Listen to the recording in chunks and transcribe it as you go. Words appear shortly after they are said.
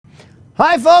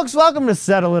Hi, folks. Welcome to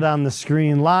Settle It on the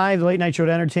Screen Live, the late night show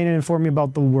to entertain and inform you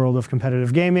about the world of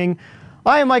competitive gaming.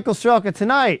 I am Michael Strelka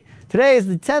tonight. Today is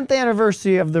the 10th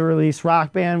anniversary of the release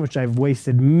Rock Band, which I've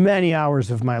wasted many hours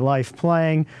of my life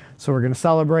playing. So we're going to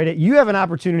celebrate it. You have an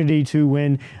opportunity to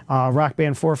win Rock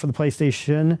Band 4 for the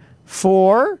PlayStation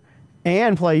 4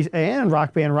 and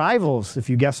Rock Band Rivals if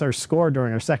you guess our score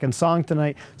during our second song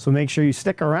tonight. So make sure you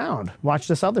stick around. Watch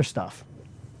this other stuff.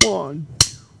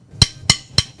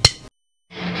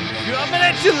 Coming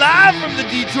at you live from the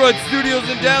Detroit studios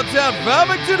in downtown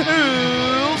Farmington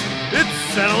Hills, it's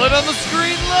Settle It on the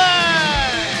Screen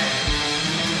Live!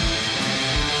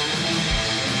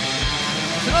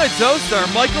 Tonight's hosts are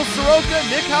Michael Soroka,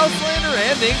 Nick Houselander,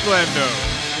 and Nick Glendo.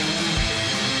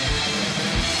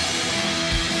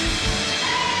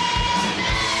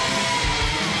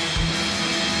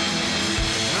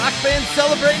 Rock Band's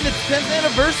celebrating its 10th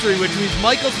anniversary, which means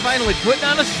Michael's finally putting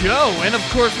on a show. And of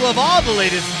course, we'll have all the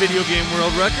latest video game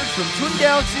world records from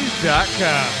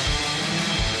TwinGalaxies.com.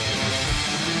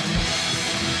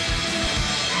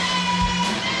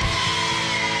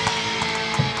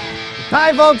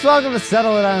 Hi, folks. Welcome to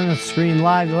Settle It on the Screen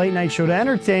Live, the late night show to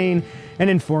entertain and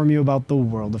inform you about the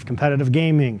world of competitive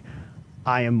gaming.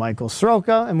 I am Michael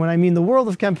Soroka, and when I mean the world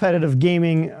of competitive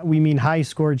gaming, we mean high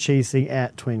score chasing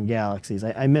at Twin Galaxies.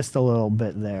 I missed a little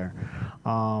bit there.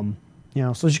 So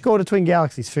you go to Twin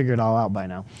Galaxies, figure it all out by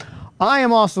now. I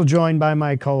am also joined by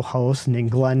my co-host, Nin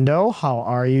Glendo. How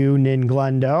are you, Nin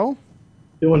Glendo?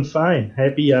 Doing fine.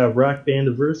 Happy Rock Band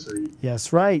anniversary.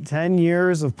 Yes, right. 10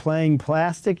 years of playing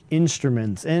plastic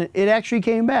instruments, and it actually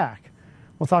came back.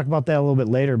 We'll talk about that a little bit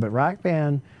later, but Rock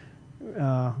Band...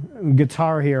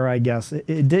 Guitar Hero, I guess.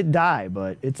 It did die,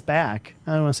 but it's back.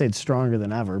 I don't want to say it's stronger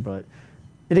than ever, but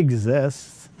it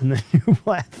exists in the new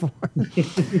platform.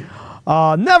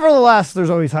 Nevertheless, there's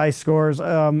always high scores.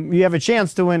 You have a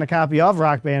chance to win a copy of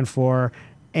Rock Band 4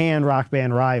 and Rock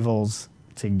Band Rivals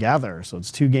together. So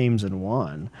it's 2 games in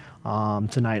one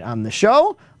tonight on the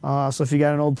show. So if you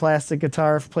got an old plastic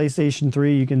guitar for PlayStation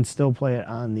 3, you can still play it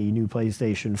on the new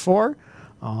PlayStation 4.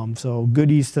 So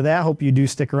goodies to that. Hope you do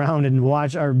stick around and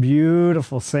watch our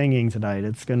beautiful singing tonight.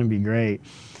 It's going to be great.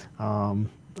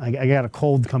 I got a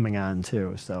cold coming on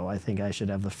too, so I think I should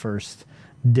have the first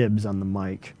dibs on the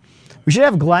mic. We should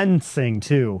have Glenn sing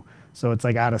too, so it's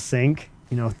like out of sync,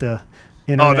 with the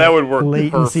internet that would work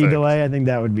latency perfect. delay. I think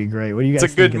that would be great. What do you guys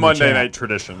think? It's a good in the Monday chat? night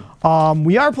tradition.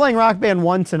 We are playing Rock Band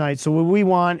 1 tonight, so what we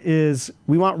want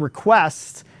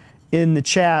requests in the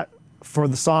chat for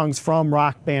the songs from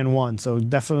Rock Band 1. So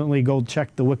definitely go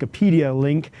check the Wikipedia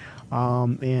link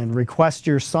and request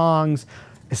your songs,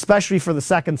 especially for the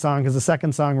second song, because the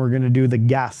second song we're going to do the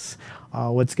guess.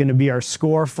 What's going to be our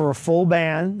score for a full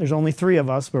band. There's only 3 of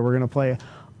us, but we're going to play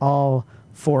all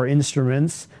 4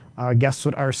 instruments. Guess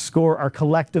what our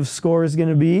collective score is going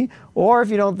to be. Or if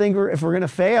you don't think if we're going to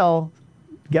fail,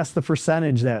 guess the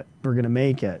percentage that we're going to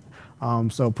make it.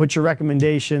 So put your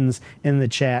recommendations in the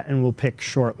chat, and we'll pick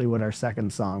shortly what our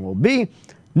second song will be.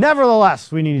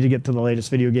 Nevertheless, we need to get to the latest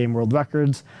video game world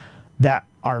records that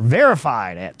are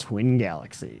verified at Twin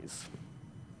Galaxies.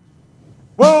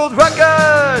 World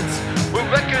records! World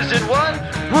records in one!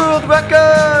 World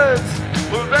records!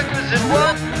 World records in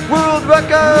one! World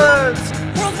records!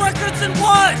 World records in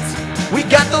what? We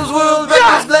got those world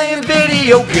records playing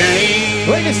video games!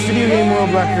 Latest video game world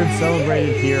records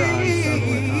celebrated here on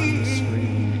Settle It on the Screen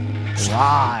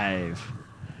Live.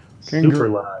 Super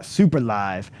live. Super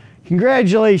live.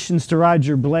 Congratulations to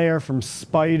Roger Blair from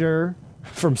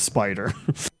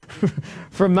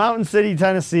from Mountain City,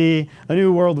 Tennessee, a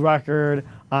new world record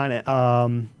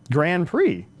on Grand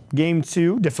Prix. Game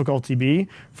 2, difficulty B,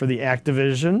 for the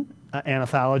Activision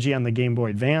Anthology on the Game Boy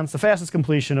Advance. The fastest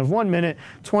completion of 1 minute,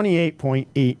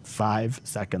 28.85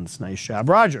 seconds. Nice job,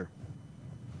 Roger.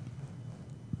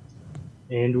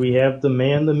 And we have the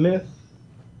man, the myth,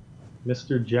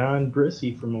 Mr. John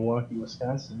Brissy from Milwaukee,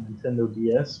 Wisconsin. Nintendo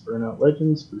DS, Burnout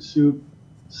Legends, Pursuit,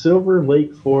 Silver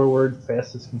Lake Forward,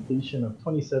 fastest completion of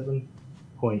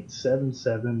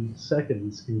 27.77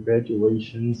 seconds.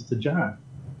 Congratulations to John.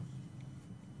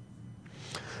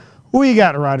 We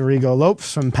got Rodrigo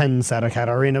Lopes from Santa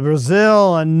Catarina,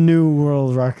 Brazil, a new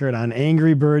world record on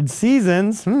Angry Birds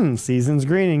Seasons. Seasons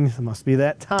greetings. It must be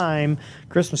that time.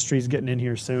 Christmas tree's getting in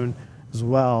here soon as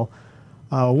well.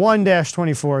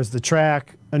 1-24 is the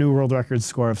track. A new world record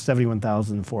score of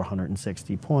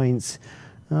 71,460 points.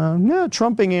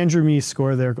 Trumping Andrew Mee's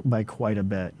score there by quite a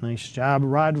bit. Nice job,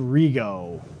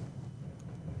 Rodrigo.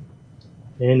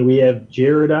 And we have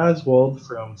Jared Oswald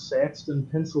from Saxton,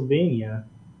 Pennsylvania,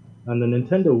 on the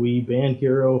Nintendo Wii Band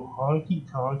Hero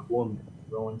Honky Tonk Woman.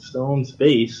 Rolling Stones,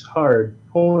 bass, hard,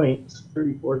 points,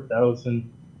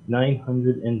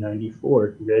 34,994.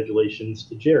 Congratulations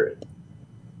to Jared.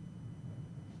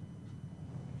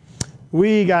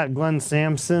 We got Glenn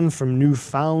Sampson from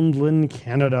Newfoundland,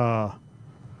 Canada.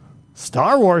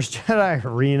 Star Wars Jedi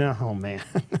Arena. Oh, man.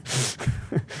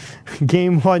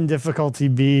 Game 1, difficulty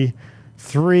B.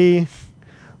 3.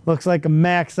 Looks like a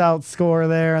max out score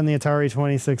there on the Atari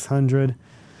 2600.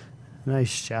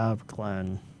 Nice job,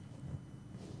 Glenn.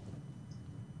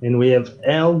 And we have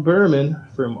Al Berman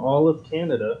from all of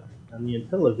Canada on the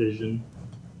Intellivision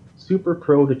Super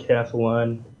Pro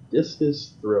Decathlon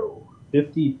Discus Throw,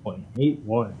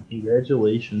 50.81.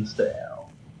 Congratulations to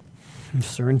Al.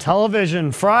 Mr.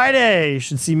 Intellivision, Friday. You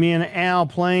should see me and Al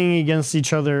playing against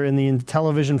each other in the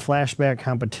Intellivision Flashback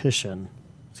competition.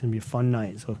 It's going to be a fun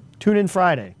night. So tune in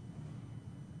Friday,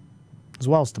 as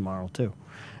well as tomorrow, too.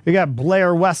 We got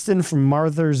Blair Weston from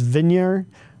Martha's Vineyard,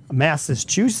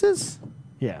 Massachusetts.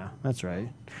 Yeah, that's right.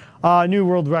 New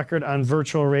world record on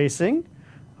virtual racing.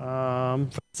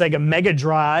 Sega Mega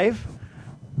Drive.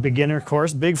 Beginner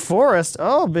course. Big Forest.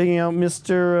 Oh, bigging out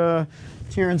Mr.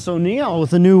 Terrence O'Neill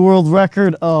with a new world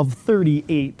record of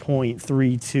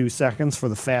 38.32 seconds for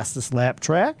the fastest lap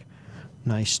track.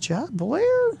 Nice job,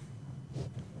 Blair.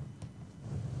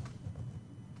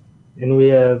 And we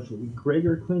have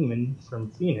Gregor Klingman from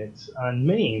Phoenix on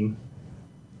MAME.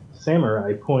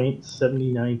 Samurai point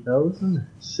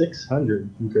 79,600.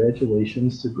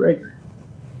 Congratulations to Gregor.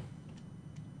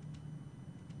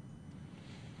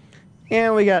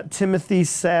 And we got Timothy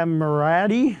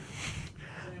Samarati.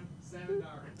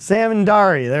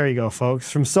 Samandari. There you go,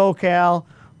 folks. From SoCal,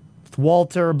 with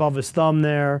Walter above his thumb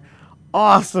there.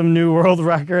 Awesome new world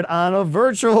record on a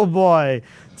Virtual Boy.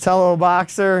 Tello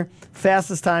Boxer.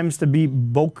 Fastest times to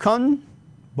beat Bokun,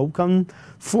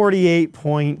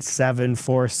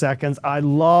 48.74 seconds. I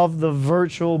love the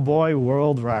Virtual Boy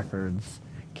world records.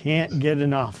 Can't get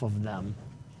enough of them.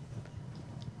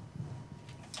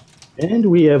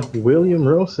 And we have William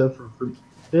Rosa from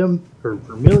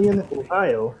Vermilion,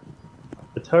 Ohio.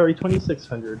 Atari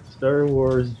 2600, Star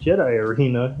Wars Jedi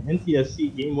Arena,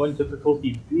 NTSC Game 1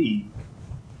 difficulty B.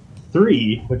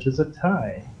 3, which is a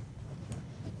tie.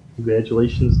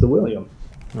 Congratulations to William.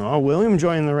 Oh, William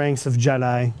joined the ranks of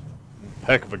Jedi.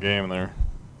 Heck of a game there.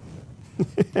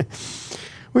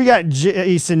 We got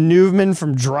Jason Newman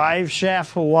from Drive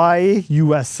Shaft, Hawaii,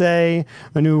 USA.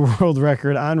 A new world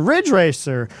record on Ridge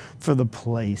Racer for the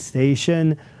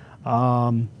PlayStation.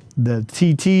 The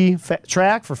TT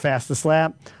track for fastest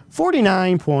lap,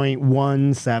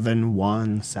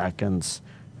 49.171 seconds.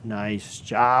 Nice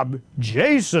job,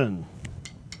 Jason.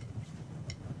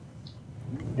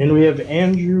 And we have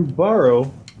Andrew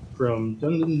Barrow from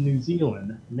Dunedin, New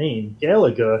Zealand. Name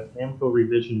Galaga Namco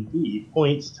Revision B.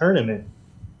 Points tournament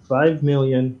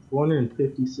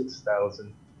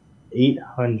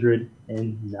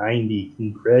 5,456,890.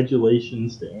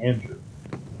 Congratulations to Andrew.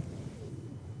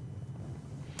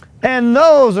 And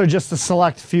those are just a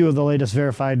select few of the latest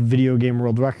verified video game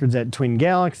world records at Twin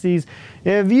Galaxies.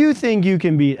 If you think you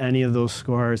can beat any of those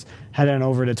scores, head on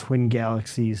over to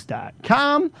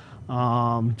twingalaxies.com.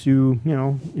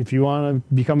 If you want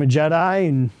to become a Jedi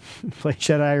and play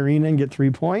Jedi Arena and get 3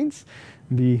 points,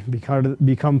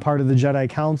 become part of the Jedi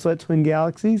Council at Twin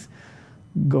Galaxies,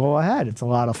 go ahead. It's a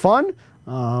lot of fun.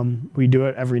 We do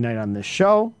it every night on this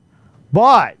show.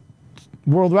 But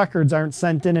world records aren't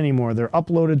sent in anymore. They're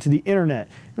uploaded to the internet.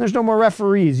 And there's no more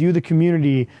referees. You, the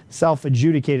community,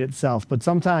 self-adjudicate itself. But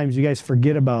sometimes you guys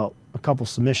forget about a couple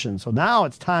submissions. So now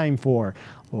it's time for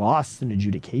Lost in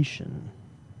Adjudication.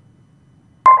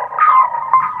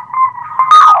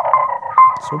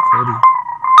 So pretty.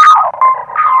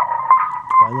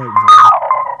 Twilight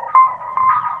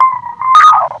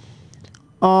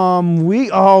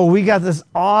Zone. We got this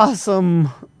awesome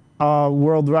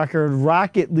world record,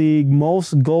 Rocket League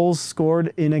most goals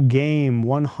scored in a game,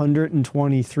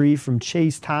 123 from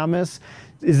Chase Thomas.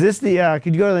 Is this the,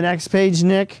 could you go to the next page,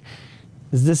 Nick?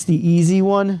 Is this the easy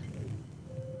one?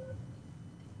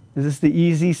 Is this the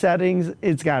easy settings?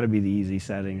 It's got to be the easy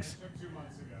settings.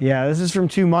 Yeah, this is from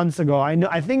 2 months ago.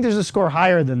 I think there's a score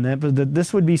higher than that, but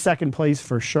this would be second place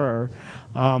for sure.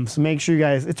 So make sure you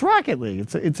guys, it's Rocket League.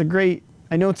 It's a great,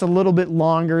 I know it's a little bit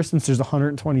longer since there's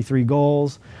 123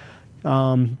 goals,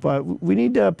 but we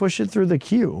need to push it through the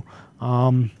queue.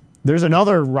 There's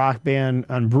another Rock Band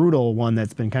on Brutal one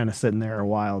that's been kind of sitting there a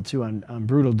while too on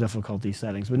Brutal difficulty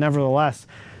settings. But nevertheless,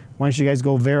 why don't you guys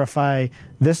go verify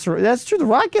this? That's true. The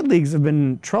Rocket Leagues have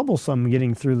been troublesome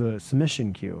getting through the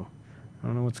submission queue. I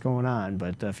don't know what's going on,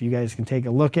 but if you guys can take a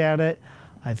look at it,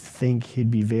 I think he'd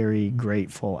be very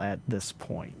grateful at this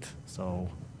point. So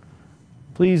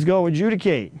Please go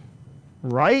adjudicate.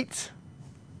 Right?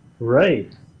 Right.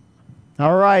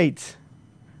 All right.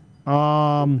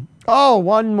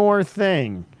 One more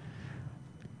thing.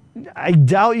 I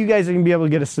doubt you guys are going to be able to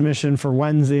get a submission for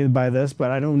Wednesday by this,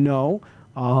 but I don't know.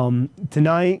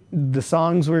 Tonight, the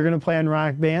songs we're going to play on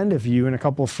Rock Band, if you and a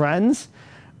couple of friends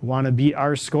want to beat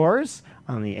our scores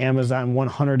on the Amazon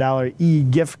 $100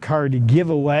 e-gift card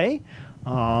giveaway.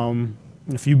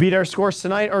 If you beat our scores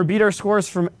tonight or beat our scores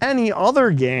from any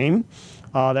other game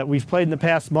that we've played in the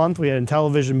past month, we had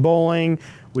Intellivision Bowling,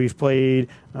 we've played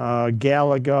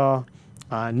Galaga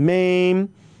on MAME.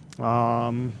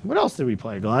 What else did we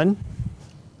play, Glenn?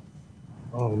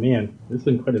 Oh man, there's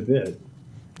been quite a bit.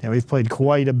 Yeah, we've played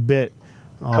quite a bit.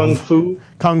 Kung Fu.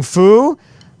 Kung Fu.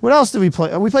 What else did we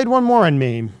play? We played one more on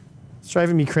MAME. It's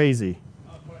driving me crazy.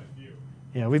 Quite a few.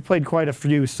 Yeah, we've played quite a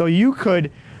few. So you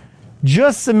could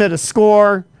just submit a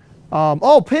score.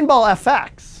 Pinball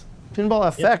FX.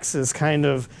 Pinball FX is kind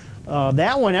of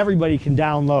that one everybody can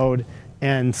download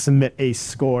and submit a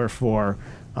score for.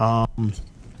 So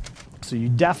you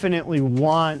definitely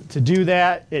want to do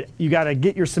that. You got to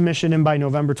get your submission in by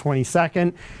November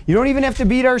 22nd. You don't even have to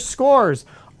beat our scores.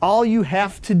 All you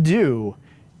have to do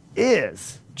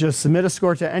is just submit a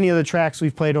score to any of the tracks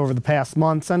we've played over the past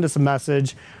month. Send us a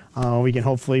message. We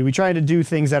try to do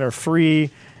things that are free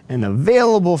and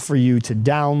available for you to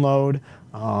download.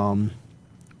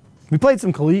 We played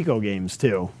some Coleco games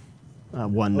too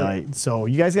one night. So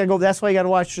you guys got to go. That's why you got to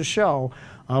watch the show.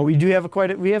 We do have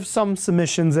we have some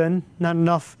submissions in, not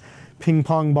enough ping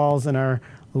pong balls in our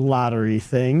lottery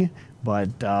thing, but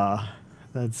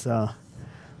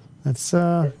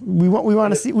we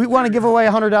want to give away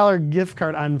a $100 gift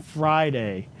card on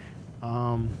Friday,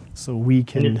 so we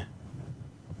can.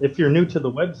 If you're new to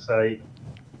the website,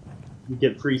 you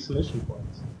get free submission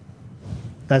points.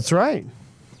 That's right.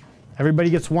 Everybody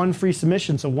gets one free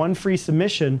submission. So one free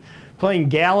submission playing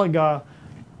Galaga.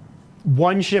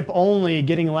 One ship only,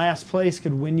 getting last place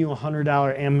could win you a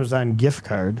 $100 Amazon gift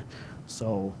card.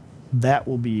 So that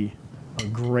will be a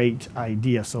great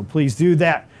idea. So please do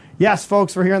that. Yes,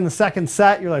 folks, we're here on the second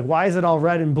set. You're like, why is it all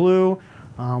red and blue?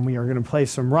 We are going to play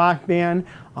some Rock Band.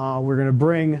 We're going to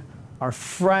bring our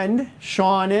friend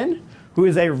Sean in, who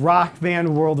is a Rock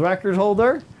Band world record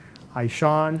holder. Hi,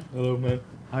 Sean. Hello, man.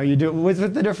 How are you doing?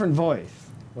 With the different voice?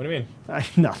 What do you mean?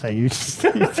 Nothing. You're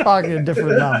talking a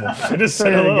different level. I just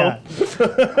said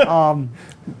hello.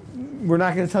 We're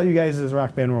not going to tell you guys his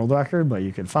Rock Band world record, but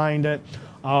you can find it.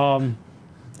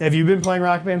 Have you been playing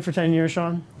Rock Band for 10 years,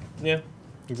 Sean? Yeah,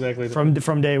 exactly. From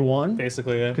day one?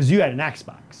 Basically, yeah. Because you had an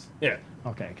Xbox. Yeah.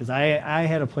 Okay, because I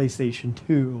had a PlayStation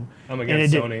 2. I'm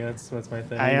against Sony. That's my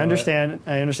thing. I understand.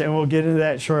 We'll get into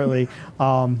that shortly.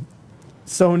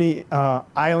 Sony,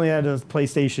 I only had a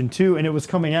PlayStation 2, and it was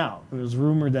coming out. It was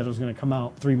rumored that it was going to come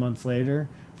out 3 months later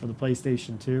for the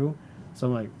PlayStation 2. So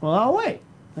I'm like, well, I'll wait.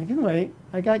 I can wait.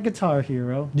 I got Guitar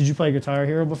Hero. Did you play Guitar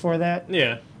Hero before that?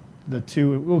 Yeah. Because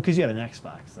you had an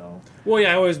Xbox, so. Well,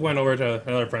 yeah, I always went over to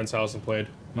another friend's house and played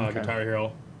Guitar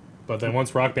Hero. But then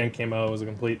once Rock Band came out, it was a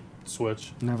complete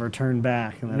switch. Never turned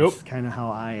back, and that's kind of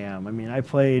how I am. I mean, I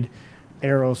played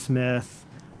Aerosmith,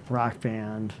 Rock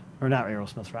Band. Or not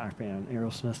Aerosmith Rock Band,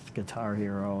 Aerosmith Guitar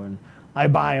Hero, and I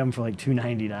buy them for like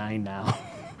 $2.99 now,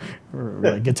 or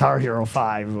like Guitar Hero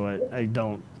 5, but I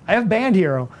don't. I have Band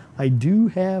Hero. I do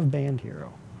have Band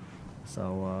Hero,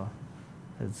 so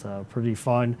it's pretty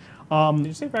fun. Did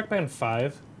you say Rock Band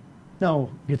 5?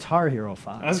 No, Guitar Hero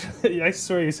 5. I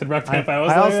swear you said Rock Band 5.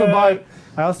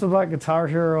 I also bought Guitar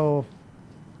Hero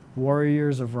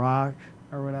Warriors of Rock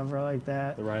or whatever like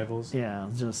that. The Rivals. Yeah,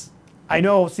 just. I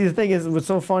know. See, the thing is, what's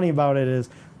so funny about it is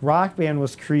Rock Band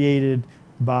was created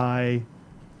by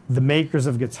the makers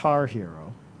of Guitar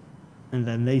Hero, and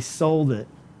then they sold it.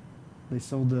 They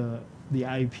sold the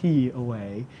IP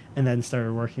away, and then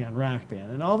started working on Rock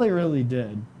Band. And all they really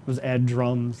did was add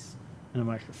drums and a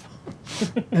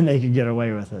microphone, and they could get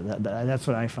away with it. That's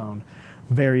what I found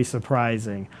very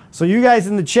surprising. So you guys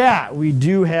in the chat, we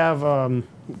do have a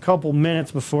couple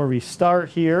minutes before we start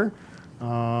here,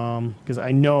 because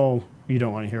I know you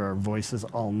don't want to hear our voices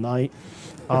all night.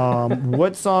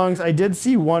 What songs? I did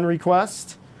see one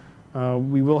request.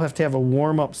 We will have to have a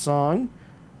warm-up song.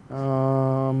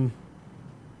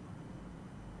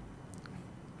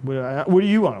 What do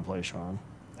you want to play, Sean?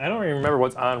 I don't even remember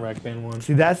what's on Rock Band 1.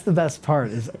 See, that's the best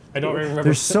part. Is I don't remember.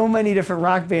 There's so many different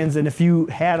rock bands, and if you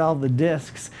had all the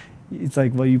discs, it's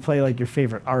like, well, you play like your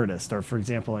favorite artist, or for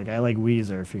example, like I like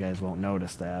Weezer, if you guys won't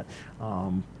notice that.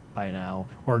 By now,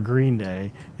 or Green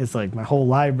Day. It's like my whole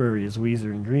library is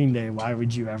Weezer and Green Day. Why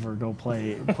would you ever go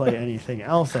play anything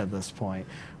else at this point?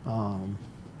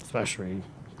 Especially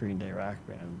Green Day Rock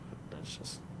Band. But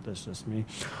that's just me.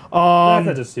 That's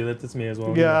not just you. That's me as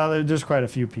well. Yeah, there's quite a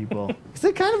few people. It's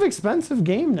a kind of expensive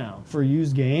game now for a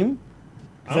used game.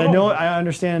 'Cause I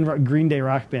understand Green Day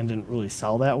Rock Band didn't really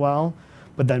sell that well,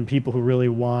 but then people who really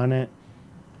want it,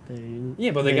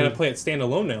 Yeah, but they got to play it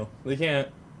standalone now. They can't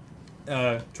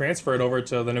transfer it over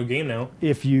to the new game now.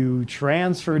 If you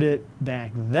transferred it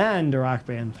back then to Rock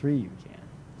Band 3, you can.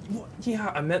 Well, yeah,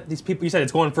 I met these people. You said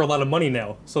it's going for a lot of money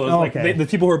now. So it's Okay. the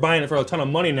people who are buying it for a ton of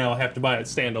money now have to buy it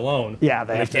standalone. Yeah,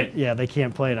 And they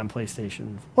can't play it on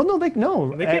PlayStation. Well, no, they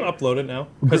can't upload it now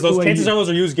because Well, chances are those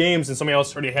are used games and somebody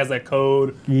else already has that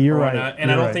code. You're or right, whatnot, and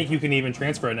you're I don't right. think you can even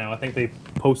transfer it now. I think they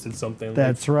posted something.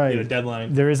 That's like, right. A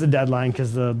deadline There is a deadline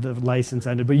because the license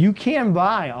ended, but you can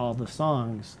buy all the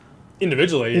songs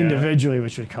individually. Yeah. individually,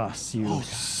 which would cost you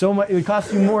so much. It would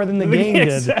cost you more than the game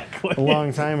Exactly. did a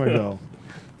long time ago.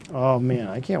 Oh man,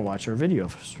 I can't watch our video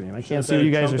stream. I can't see what you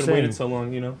guys are Trump had saying. waited so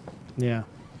long, you know. Yeah.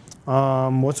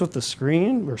 What's with the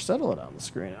screen? We're settle it on the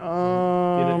screen.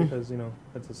 Get it because you know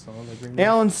that's a song. Like Green Day.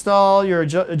 Alan Stahl, your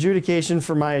adjudication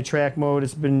for my track mode.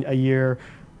 It's been a year,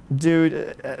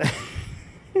 dude.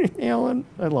 Alan,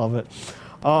 I love it.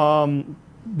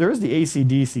 There is the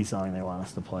AC/DC song they want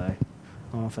us to play.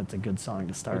 I don't know if that's a good song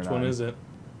to start. Which one is it?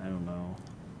 I don't know.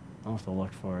 I'll have to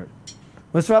look for it.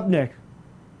 What's up, Nick?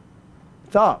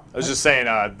 What's up? I was just saying,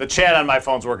 the chat on my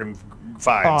phone's working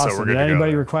fine, Awesome. so we're good Did to go.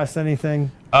 anybody there. request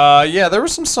anything? Yeah, there were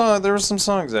some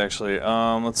songs actually.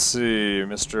 Let's see,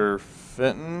 Mr.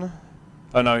 Fenton.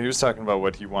 Oh no, he was talking about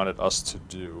what he wanted us to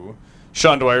do.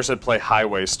 Sean Dwyer said play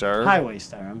Highway Star. Highway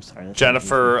Star. I'm sorry. that's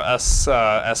Jennifer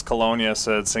S. Colonia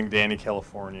said sing Danny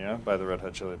California by the Red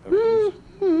Hot Chili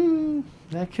Peppers.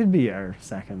 That could be our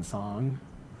second song.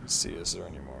 Let's see, is there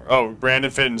any more? Oh,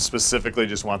 Brandon Fenton specifically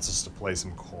just wants us to play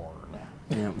some Korn.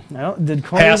 Yeah. Did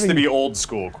Korn Has even, to be old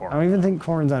school I Korn. don't even think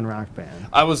Korn's on Rock Band.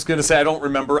 I was gonna say I don't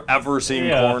remember ever seeing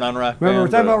Yeah. Korn on Rock Remember, we're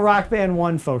Band, talking but- about Rock Band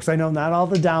 1, folks. I know not all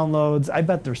the downloads. I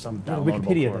bet there's some downloadable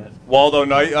Wikipedia Korn. that. Waldo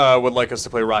Knight would like us to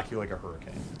play "Rock You Like a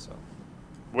Hurricane." So,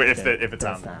 wait, if Okay, it's that's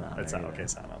on, not on it's there not either. okay.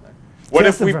 It's not on there. What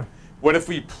that's if we? the fr- What if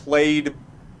we played?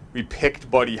 We picked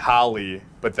Buddy Holly,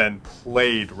 but then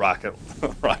played "Rock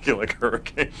You Like a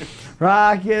Hurricane."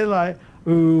 Rock it like,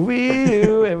 ooh, we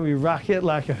do, and we rock it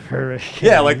like a hurricane.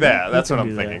 Yeah, like that. We That's can what I'm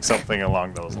do thinking. that. Something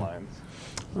along those lines.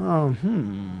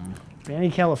 Danny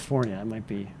California, that might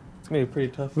be. It's gonna be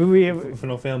pretty tough. We, For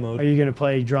no fan mode. are you going to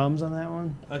play drums on that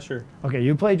one? Sure. Okay,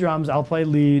 you play drums, I'll play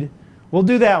lead. We'll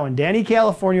do that one. Danny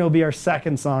California will be our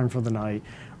second song for the night.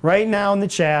 Right now in the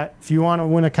chat, if you want to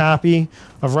win a copy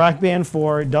of Rock Band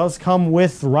 4, it does come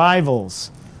with Rivals.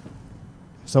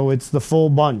 So it's the full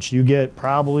bunch. You get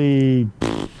probably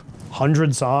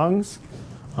 100 songs.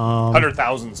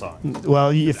 100,000 songs. Well,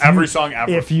 if Every you, song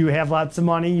ever. If you have lots of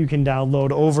money, you can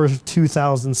download over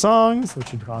 2,000 songs,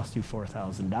 which would cost you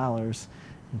 $4,000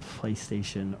 in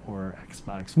PlayStation or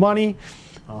Xbox money.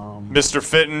 Mr.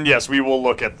 Fitton, yes, we will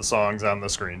look at the songs on the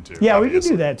screen too. Yeah, we could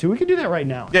obviously. do that too. We could do that right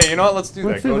now. Yeah, you know what? Let's do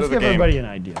Let's, that. Go let's to the give game. everybody an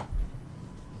idea.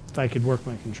 If I could work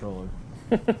my controller.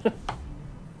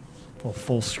 We'll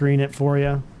full screen it for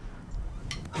you.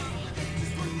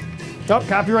 Oh,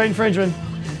 copyright infringement.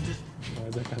 Why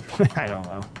is that copyright? I don't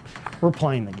know. We're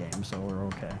playing the game, so we're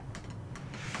okay.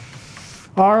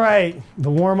 All right, the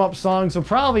warm-up song. So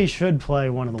probably should play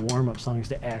one of the warm-up songs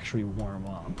to actually warm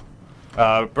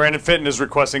up. Brandon Fitton is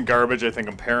requesting Garbage. I think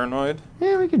I'm Paranoid.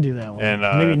 Yeah, we could do that one. And,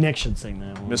 Maybe Nick should sing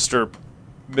that one. Mr.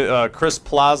 Chris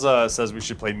Plaza says we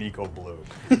should play Nico Blue.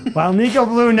 Well, Nico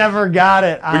Blue never got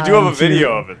it. We do have a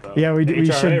video of it though. Yeah, we do. We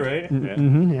HRA, should. right?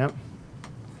 Mm-hmm, yep.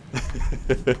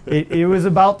 It was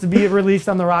about to be released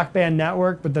on the Rock Band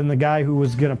Network, but then the guy who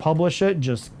was going to publish it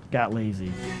just got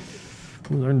lazy.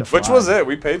 We learned to fly. Which was it?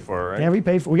 We paid for it, right? Yeah, we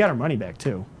paid for. We got our money back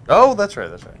too, Oh, that's right.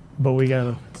 That's right. but we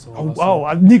got. So Oh,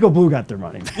 awesome. Nico Blue got their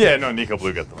money back. Yeah, no, Nico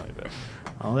Blue got the money back.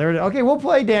 Oh, there it is. Okay, we'll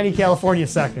play Danny California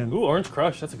second. Ooh, Orange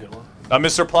Crush. That's a good one.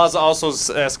 Mr. Plaza also is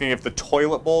asking if the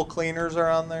Toilet Bowl Cleaners are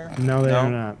on there. No, they are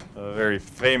not. A very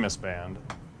famous band.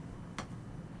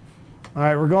 All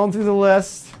right, we're going through the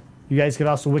list. You guys could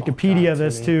also Wikipedia God,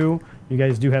 this Timmy. too. You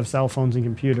guys do have cell phones and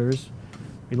computers.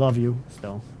 We love you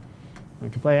still. We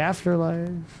could play Afterlife.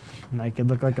 And I could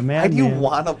look like a Why do you madman.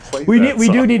 want to play We that do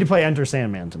song? need to play Enter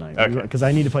Sandman tonight Okay. because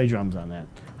I need to play drums on that.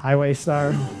 Highway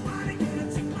Star.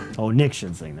 Oh, Nick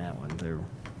should sing that one too.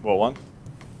 What one?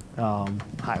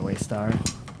 Highway Star.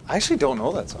 I actually don't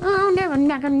know that song. Oh, never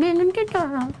knock a nigga.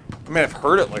 I mean, I've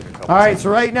heard it like a couple All right, times. so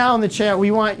right now in the chat,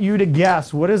 we want you to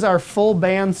guess what is our full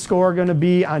band score going to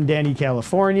be on Danny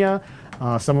California.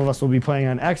 Some of us will be playing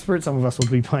on Expert, some of us will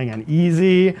be playing on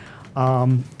Easy.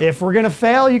 If we're gonna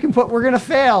fail, you can put "we're gonna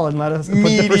fail" and let us put the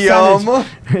Medium.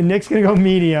 percentage. Nick's gonna go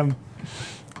medium.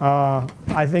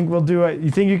 I think we'll do it.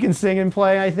 You think you can sing and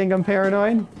play? I think I'm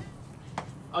paranoid.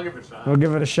 I'll give it a shot. We'll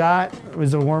give it a shot. It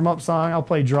was a warm-up song. I'll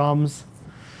play drums.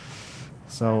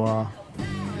 So, all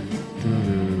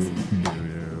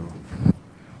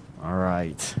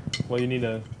right. Well, you need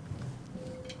to.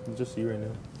 It's just you right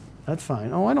now. That's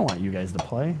fine. Oh, I don't want you guys to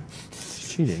play.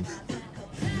 It's cheating.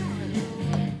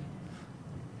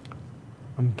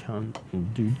 I'm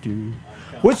counting.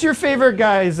 What's your favorite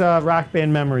guy's rock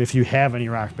band memory? If you have any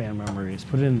rock band memories,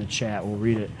 put it in the chat. We'll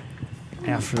read it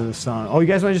after the song. Oh, you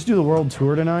guys want to just do the world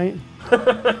tour tonight?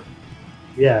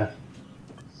 Yeah.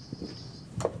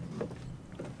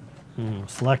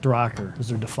 Select rocker. Is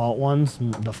there default ones?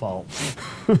 Default.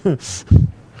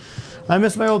 I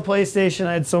miss my old PlayStation.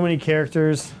 I had so many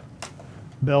characters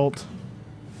built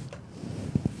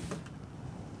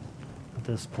at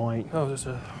this point. Oh, there's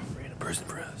a random person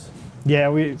for us.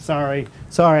 Yeah, sorry,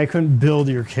 I couldn't build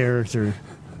your character.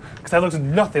 Because that looks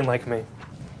nothing like me.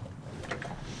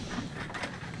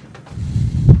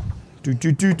 We're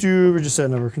just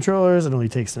setting up our controllers. It only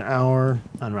takes an hour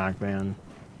on Rock Band.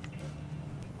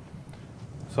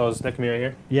 So is Nick and me right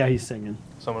here? Yeah, he's singing.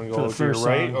 So I'm For going the to go to your first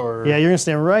right, song. or Yeah, you're gonna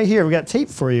stand right here. We got tape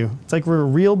for you. It's like we're a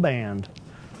real band.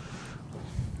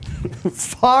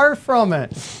 Far from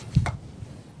it.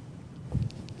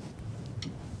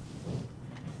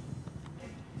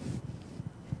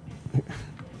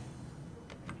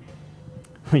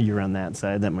 You're on that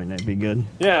side. That might not be good.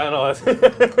 Yeah, I know.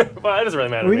 Well, it doesn't really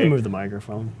matter. We to me. can move the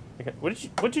microphone. Okay.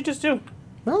 What'd you just do?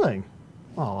 Nothing.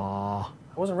 Aww.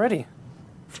 I wasn't ready.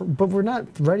 But we're not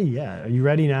ready yet. Are you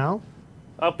ready now?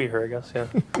 I'll be her, I guess. Yeah.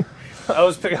 I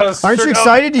was. Aren't you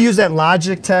excited to use that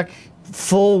Logitech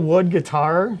full wood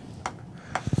guitar?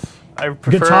 I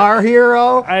prefer, Guitar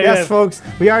Hero. Yes, have- folks.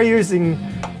 We are using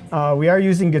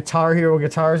Guitar Hero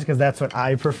guitars because that's what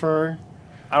I prefer.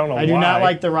 I don't know. I do not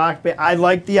like the Rock Band. I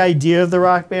like the idea of the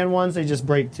Rock Band ones. They just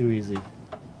break too easy.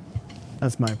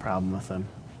 That's my problem with them.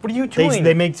 What are you doing?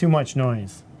 They make too much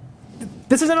noise.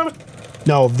 This isn't.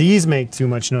 No, these make too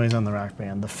much noise on the Rock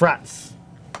Band. The frets.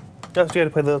 That's you had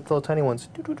to play the little tiny ones.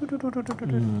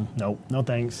 Nope. No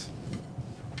thanks.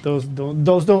 Those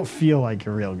don't feel like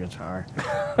a real guitar.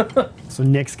 So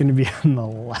Nick's gonna be on the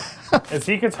left. Is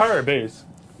he guitar or bass?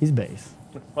 He's bass.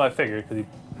 Well, I figured because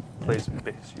he plays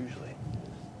bass usually.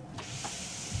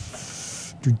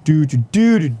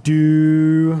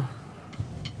 Do.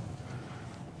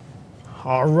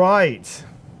 All right.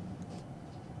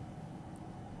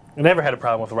 I never had a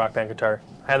problem with a Rock Band guitar.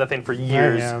 I had that thing for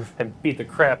years have. and beat the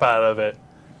crap out of it.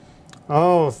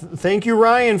 Oh, thank you,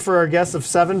 Ryan, for our guess of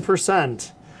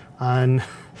 7% on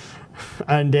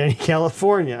Danny,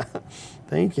 California.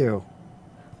 Thank you.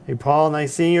 Hey, Paul,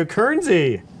 nice seeing you.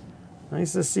 Kernsey,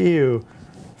 nice to see you.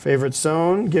 Favorite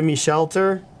song? Give Me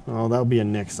Shelter. Oh, that'll be a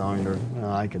Nick song.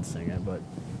 I could sing it, but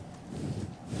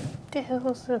What the hell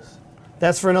is this?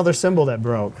 that's for another cymbal that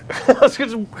broke.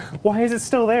 Why is it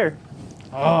still there?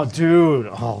 Oh, dude.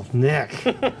 Oh, Nick.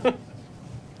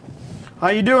 How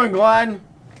you doing, Glenn?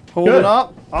 Holding Good.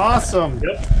 up? Awesome.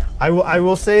 Yep. I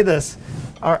will say this.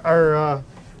 Our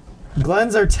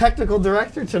Glenn's our technical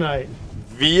director tonight.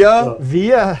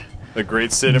 Via The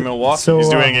great city of Milwaukee. So, He's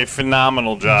doing a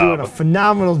phenomenal job. doing a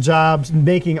phenomenal job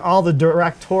making all the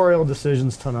directorial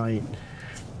decisions tonight.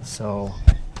 So,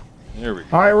 Here we go.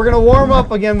 all right, we're gonna warm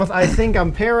up again with I Think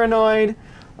I'm Paranoid.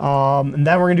 And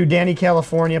then we're gonna do Danny,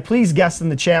 California. Please guess in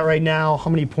the chat right now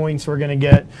how many points we're gonna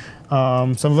get.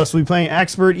 Some of us will be playing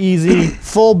expert, easy,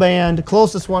 full band.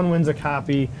 Closest one wins a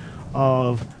copy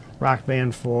of Rock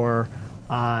Band 4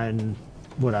 on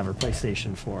whatever,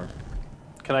 PlayStation 4.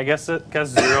 Can I guess it? Guess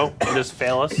 0 and just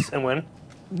fail us and win?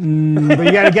 But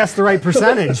you gotta guess the right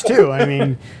percentage too. I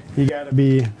mean, you gotta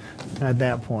be at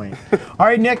that point. All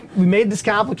right, Nick, we made this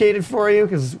complicated for you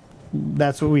because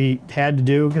that's what we had to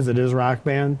do because it is Rock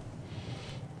Band.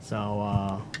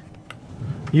 So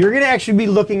you're gonna actually be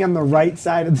looking on the right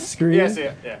side of the screen.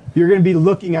 Yeah. You're gonna be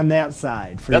looking on that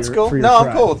side. For That's your, cool. For your No, I'm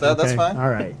threat. cool with that. That's Okay? fine. All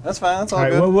right. That's fine. That's all, All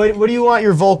right. good. What do you want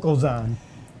your vocals on?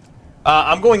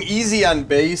 I'm going easy on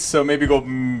bass, so maybe go.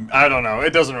 I don't know.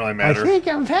 It doesn't really I matter. think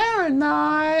I'm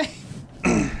paranoid.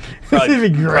 Probably, This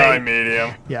would be great. Probably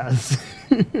medium. Yes.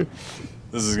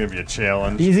 This is gonna be a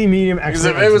challenge. Easy, medium, Because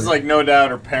excellent. if it was like No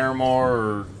Doubt or Paramore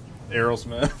or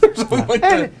Aerosmith or something like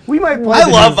that. And we might play.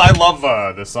 I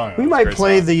love this song. We It's a might great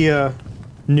play song. the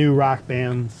new Rock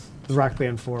Bands, the Rock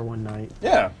Band 4 one night.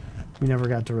 Yeah. We never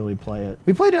got to really play it.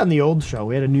 We played it on the old show.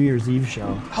 We had a New Year's Eve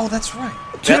show. Oh, that's right.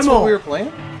 Two That's what more. we were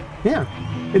playing. Yeah.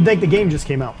 It's like the game just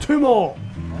came out. Two more.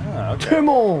 Ah, okay. Two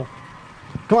more.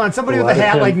 Come on, somebody A with a lot of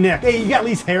hat him. like Nick. Hey, you got at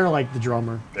least hair like the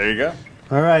drummer. There you go.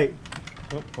 All right.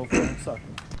 Oh, hopefully I'm sucking.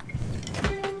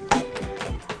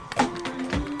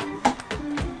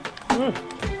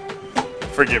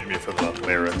 Forgive me for the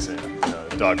lyrics in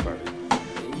Dog Party.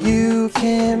 You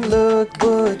can look,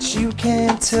 but you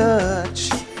can't touch.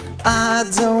 I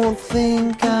don't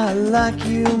think I like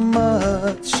you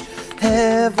much.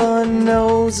 Heaven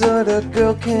knows what a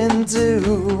girl can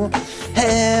do.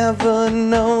 Heaven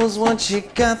knows what you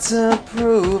got to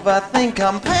prove. I think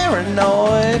I'm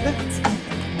paranoid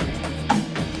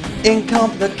and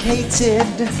complicated.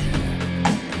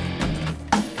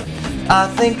 I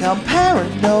think I'm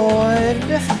paranoid,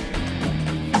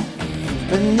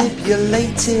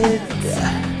 manipulated.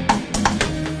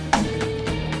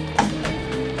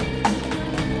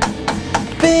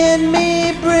 Bend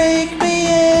me, break me,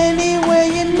 any way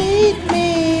you need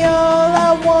me. All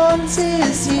I want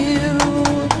is you.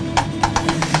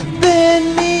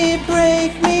 Bend me,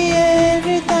 break me,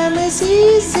 every time is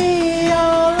easy.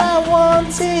 All I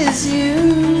want is you.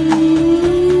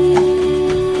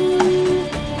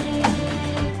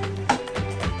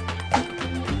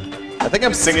 I think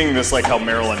I'm singing this like how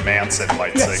Marilyn Manson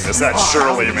might sing this. That's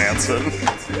Shirley Manson.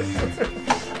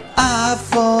 I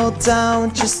fall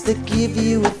down just to give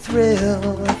you a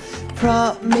thrill.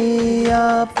 Prop me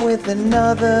up with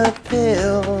another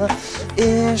pill.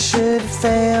 It should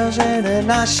fail and then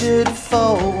I should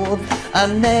fold. I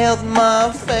nailed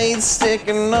my face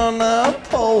sticking on a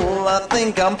pole. I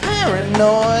think I'm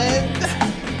paranoid,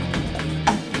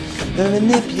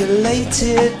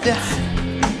 manipulated.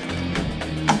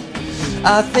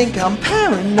 I think I'm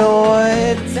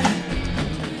paranoid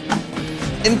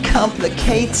and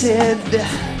complicated.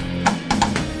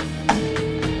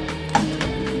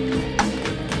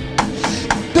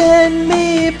 Bend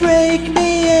me, break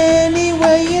me, any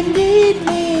way you need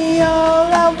me.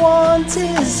 All I want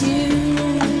is you.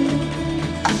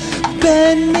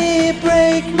 Bend me,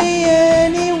 break me,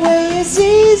 any way is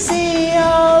easy.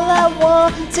 All I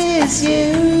want is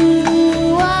you.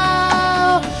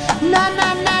 Oh, na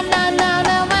na na na na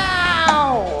na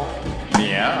wow.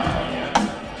 Meow.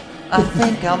 I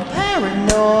think I'm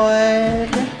paranoid.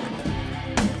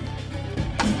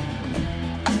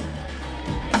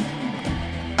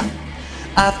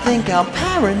 I think I'm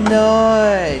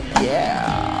paranoid,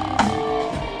 yeah.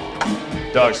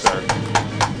 Dog Star.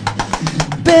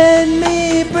 Bend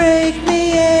me, break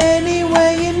me, any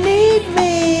way you need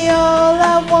me. All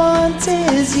I want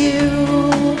is you.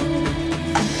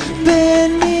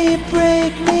 Bend me,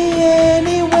 break me,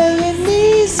 any way you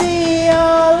need me.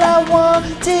 All I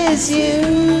want is you.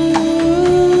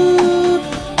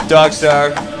 Dog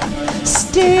Star.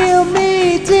 Steal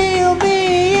me, deal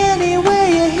me, any way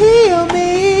you heal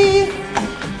me.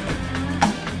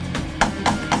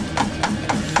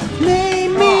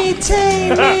 Name me,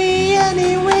 tame me,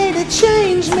 any way to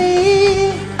change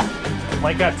me.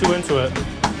 Mike got too into it.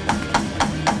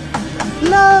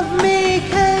 Love me,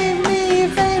 cave me,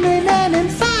 fame me,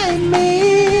 and find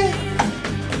me.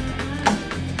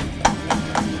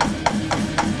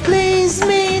 Please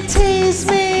me, tease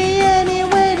me, any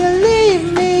way to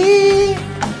leave me.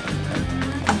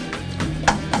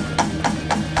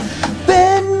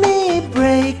 Bend me,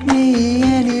 break me,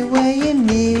 any way you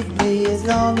need me. As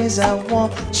long as I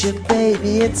want you,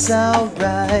 baby, it's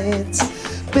alright.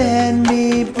 Bend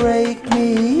me, break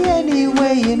me, any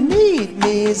way you need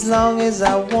me. As long as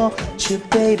I want you,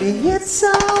 baby, it's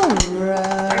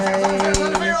alright.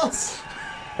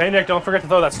 Hey Nick, don't forget to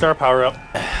throw that star power up.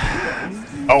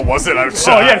 Oh, was it? I'm Oh,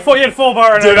 sorry. you had full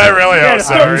bar. Did I really? Yeah, I'm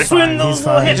sorry. swing those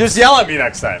little hits. Just yell at me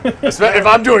next time. If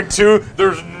I'm doing two,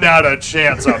 there's not a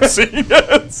chance I'm singing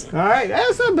it. All right,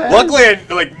 that's not bad. Luckily, I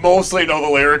mostly know the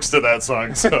lyrics to that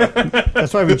song, so.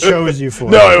 That's why we chose you for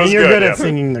No, it. it was and you're good, good yeah. at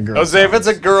singing the I girls. was saying, if it's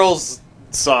a girl's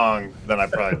song, then I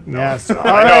probably know. Yes. it. All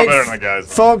I know right, better than the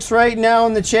guys. folks. Right now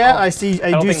in the chat, I do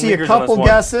don't think see a Linger's on couple this one.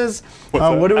 guesses. What's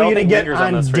that? What are I we don't gonna think get Linger's on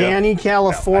on this for you. Danny,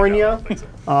 California?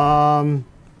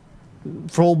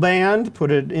 Full band. Put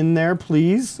it in there,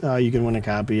 please. You can win a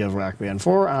copy of Rock Band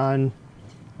 4 on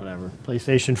whatever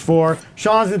PlayStation 4.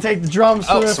 Sean's gonna take the drums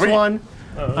for Oh, this sweet. one.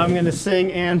 I'm gonna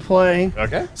sing and play.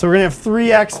 Okay. So we're gonna have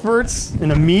 3 experts in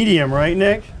a medium, right,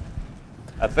 Nick?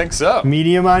 I think so.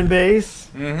 Medium on bass.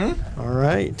 Mm-hmm. All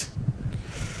right.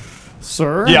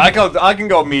 Sir? Yeah, I can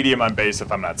go medium on bass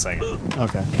if I'm not singing.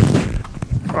 Okay.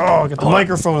 Oh, I got the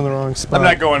microphone in the wrong spot. I'm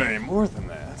not going any more than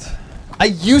that. I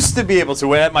used to be able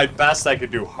to. At my best, I could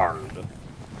do hard.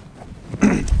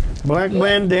 Black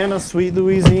Bandana, Sweet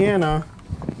Louisiana.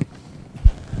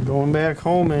 Going back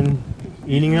home and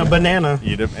eating a banana.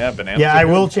 Eat it, yeah, banana. Yeah, I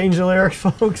will change the lyrics,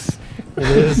 folks. It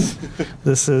is.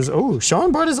 This is. Oh,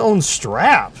 Sean brought his own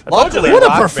strap. Luckily, What a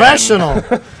Rock Band-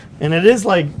 professional! And it is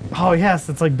like, oh yes,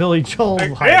 it's like Billy Joel.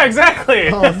 height. Yeah, exactly.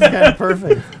 Oh, this is kind of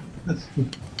perfect.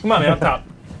 Come on, man, up top.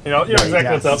 You know exactly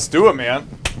yes. what's up. Let's do it, man.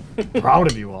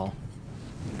 Proud of you all.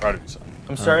 Proud of you, son.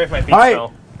 I'm sorry if my feet All right.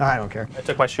 smell. I don't care. I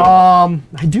took my shoe off.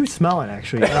 I do smell it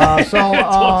actually. Put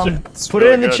really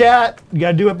it in the good. chat. You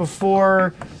gotta do it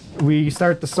before we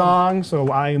start the song.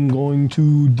 So I am going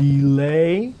to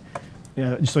delay,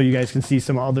 so you guys can see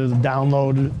some other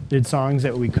downloaded songs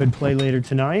that we could play later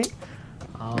tonight.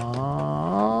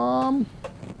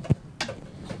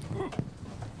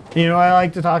 You know what I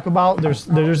like to talk about? There's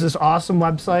this awesome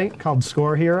website called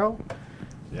Score Hero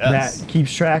Yes. that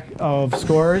keeps track of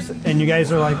scores, and you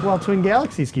guys are like, well, Twin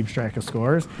Galaxies keeps track of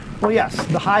scores. Well, yes,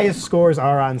 the highest scores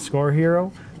are on Score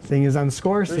Hero. Thing is, on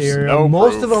Score Hero, no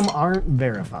most proof. of them aren't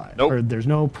verified, Nope. or there's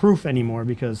no proof anymore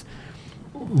because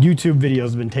YouTube videos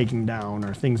have been taken down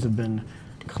or things have been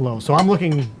closed. So I'm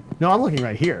looking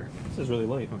right here. This is really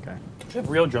late. Okay. Do you have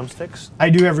real drumsticks? I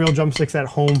do have real drumsticks at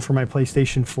home for my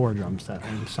PlayStation 4 drum set.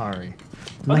 I'm sorry.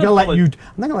 I'm not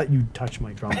gonna let you touch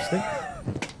my drumstick.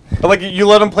 Like you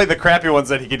let him play the crappy ones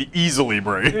that he could easily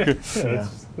break. Yeah.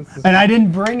 And I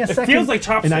didn't bring a second. feels like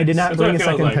chopsticks. And I did not That's what bring a it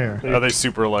feels second like. pair. Are they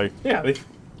super light? Yeah.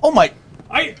 Oh my!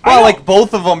 I Well, know. like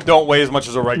both of them don't weigh as much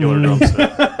as a regular drumstick.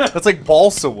 That's like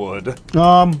balsa wood. What are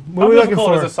How we looking difficult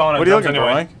for? is this song on What are you drums looking for,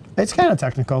 anyway? Mike? It's kind of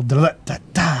technical.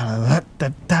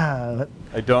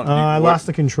 I don't. I what- lost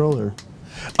the controller.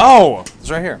 Oh, it's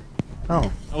right here.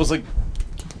 Oh. I was like,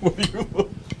 what are you?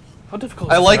 How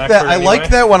difficult I is this like an that. expert I anyway? like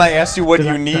that when I asked you what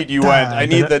you need, you went, I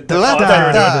need the.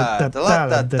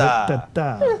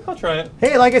 I'll try it.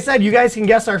 Hey, like I said, you guys can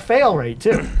guess our fail rate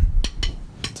too.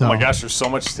 Oh my gosh, there's so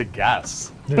much to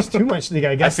guess. There's too much. You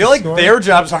gotta I guess. feel the like score. their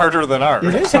job's harder than ours.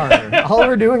 It is harder. All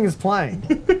we're doing is playing.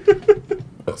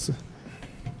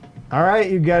 All right,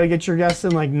 you got to get your guess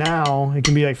in like now. It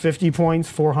can be like 50 points,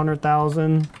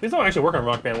 400,000. These don't actually work on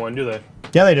Rock Band 1, do they?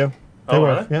 Yeah, they do. They Oh,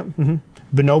 work. really? Yep.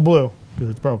 But no blue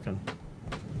because it's broken.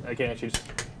 I can't choose.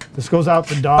 This goes out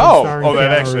to Dog Oh, Star. oh, and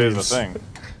that Keanu actually is a Reeves. thing.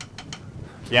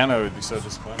 Keanu would be so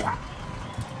disappointed.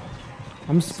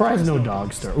 I'm surprised no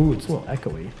Dog Star. Ooh, it's a little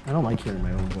echoey. I don't like hearing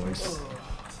my own voice.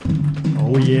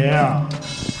 Oh yeah.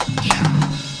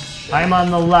 I'm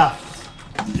on the left.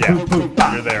 Yeah,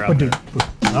 you're there. Out there.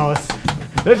 Oh,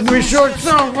 let's be short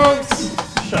song, folks.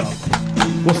 Shut up.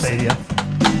 We'll save you.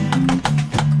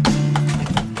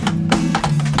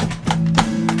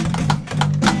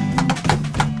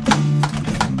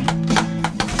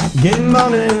 Getting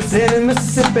born in the state of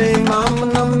Mississippi, mama,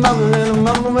 no mama, little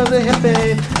mama was a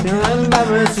hippie. You're riding by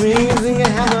her, swinging a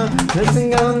hammer,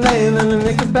 dancing all day, then the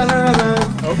neck is better ever.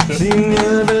 Oh, shit. She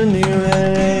never knew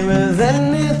that it was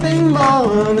anything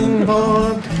more than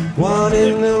porn. What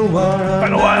in the world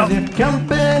does your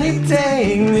company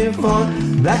take me for?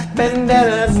 Black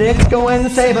bandana, Nick, go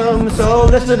and save him. So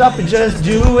lift it up and just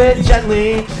do it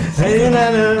gently. Hey, on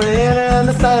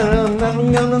the side, I'm never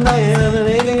gonna land, and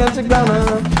anything else you're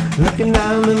gonna. Looking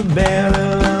down the barrel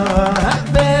of a hot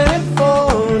berry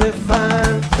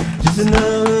 45. Just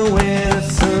another way to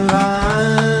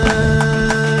survive.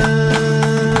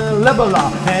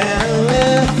 Lebanon,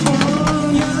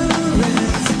 California,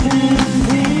 rest in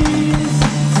peace.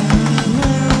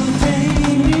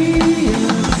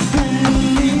 Simultaneous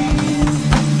release.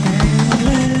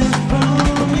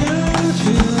 California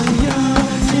to your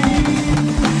teeth.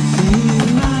 See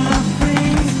my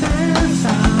face dance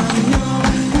on your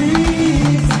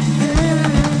breeze.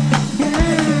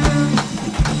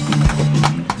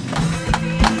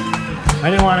 I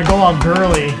didn't want to go all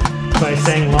girly, so I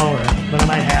sang lower, but I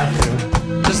might have to.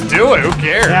 Just do it. Who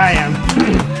cares? Yeah, I am.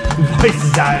 Voice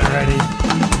is dying already.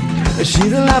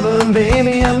 She's a lover,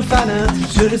 baby, I'm finer.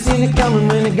 Should've seen it coming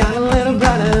when it got a little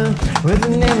brighter. With a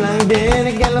name like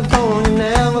Danny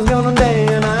California, I was gonna die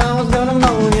and I was gonna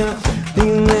moan ya.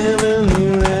 You never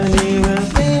knew that he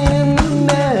was in the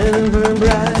bed for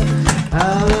bright. I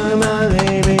love my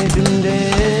baby today.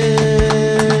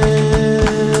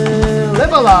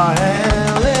 Live a lot,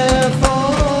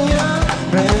 California,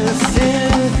 rest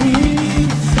in peace.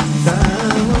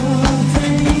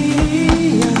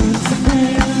 Simultaneous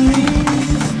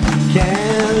release.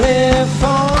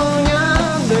 California,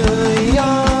 the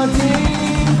your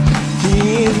team.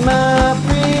 She's my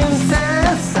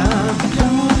princess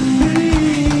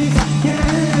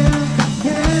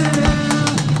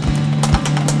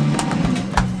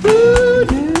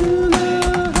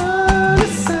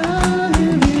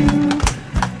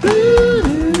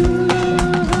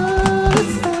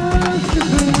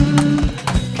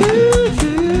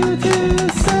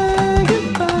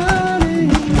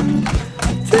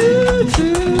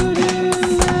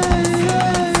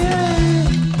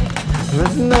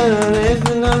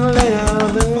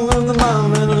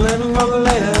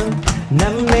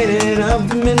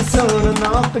Minnesota,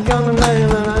 North Dakota,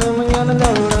 I'm gonna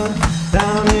know.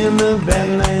 Down in the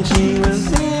Badlands, she was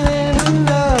singing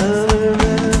another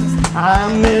verse.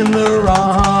 I'm in the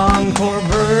wrong for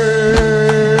birds.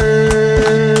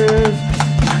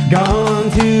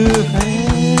 Gone to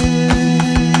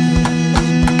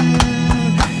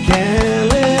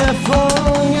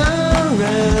California,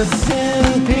 rest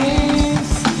in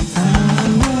peace.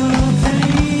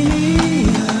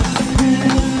 Simultaneous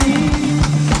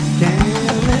release.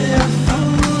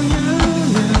 California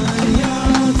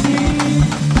royalty.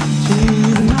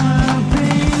 She's my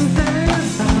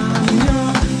princess, I'm your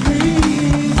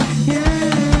priest.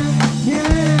 Yeah,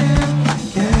 yeah.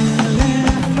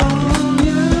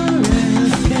 California,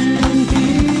 rest in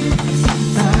peace.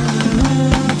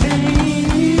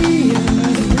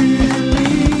 Simultaneous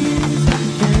release.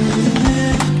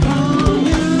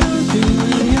 California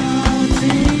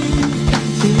royalty.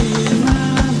 She's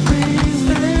my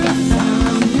princess,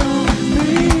 I'm your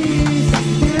priest.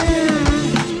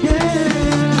 Yeah,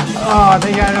 yeah. Oh, I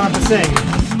think I don't have to sing.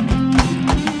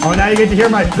 Oh, now you get to hear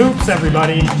my poops,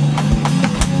 everybody.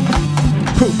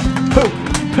 Poop, poop,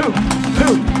 poop,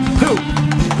 poop, poop,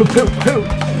 poop, poop, poop,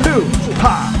 poop,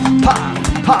 pop, pop,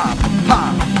 pop,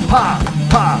 pop, pop,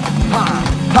 pop, pop,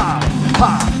 pop,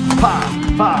 pop,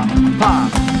 pop,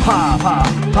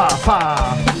 pop,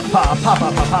 pop,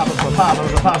 pop, pop,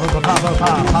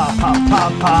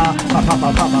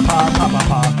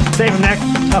 pop, save him, Nick.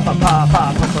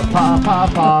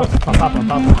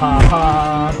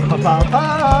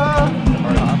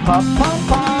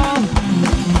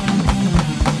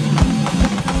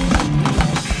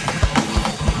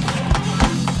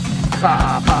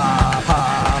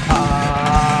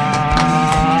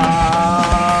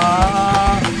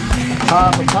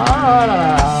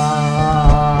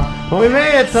 Well, we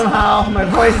made it somehow. My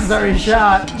voice is already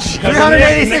shot.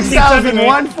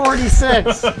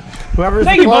 386,146. Whoever's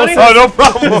Thank the you, buddy. closest. Oh, no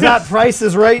problem. Is that Price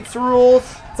is Right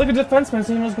rules? It's like a defenseman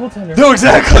seeing his goaltender. No,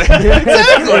 exactly. Pretty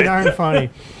Exactly. darn funny.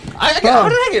 How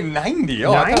did I get 90?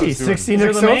 Oh, I thought I 90, was doing- 60 You're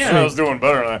Nick the man. I Silsby. was doing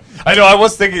better than that. I know, I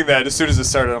was thinking that as soon as it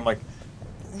started. I'm like,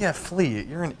 yeah, Flea,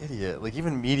 you're an idiot. Like,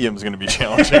 even medium's going to be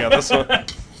challenging on this one.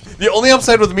 The only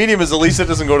upside with medium is at least it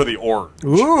doesn't go to the orange.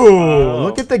 Ooh,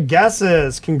 look at the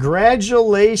guesses.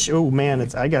 Congratulations. Oh, man,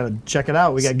 I got to check it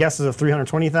out. We got guesses of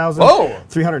 320,000. Whoa.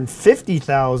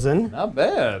 350,000. Not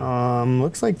bad.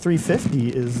 Looks like 350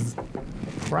 is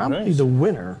probably Nice. the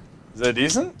winner. Is that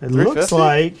decent? It looks 350?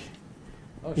 like.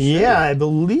 Oh, shit. Yeah, I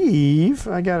believe.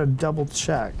 I got to double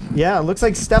check. Yeah, it looks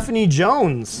like Stephanie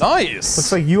Jones. Nice.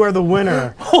 Looks like you are the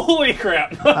winner. Holy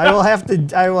crap. I will have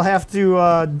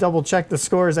to double check the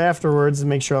scores afterwards and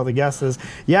make sure all the guesses.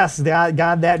 Yes,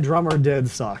 God, that drummer did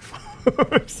suck.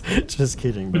 Just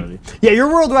kidding, buddy. Yeah, your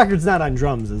world record's not on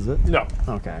drums, is it? No.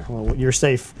 Okay, well, you're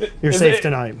safe. You're Is safe it-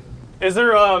 tonight. Is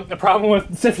there a problem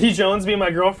with Stephanie Jones being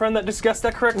my girlfriend that just guessed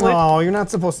that correctly? Oh, you're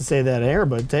not supposed to say that air,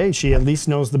 but hey, she at least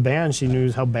knows the band. She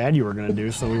knew how bad you were going to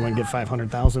do, so we wouldn't get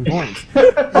 500,000 points.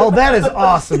 Oh, that is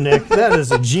awesome, Nick. That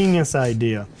is a genius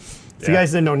idea. If you Yeah.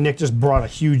 guys didn't know, Nick just brought a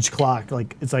huge clock.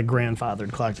 Like it's like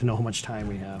grandfathered clock to know how much time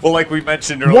we have. Well, like we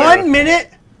mentioned earlier. 1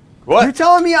 minute? What? You're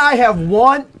telling me I have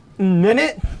 1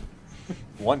 minute?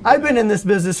 1 I've been in this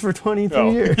business for 23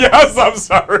 Oh. years. Yes, I'm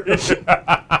sorry.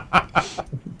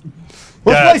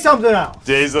 Let's Yeah. play something else.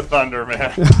 Days of Thunder,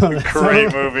 man.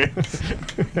 Great movie.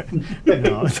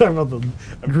 No, I'm talking about the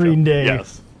Green Day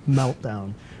Yes.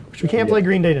 meltdown. Which we can't play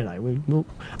Green Day tonight.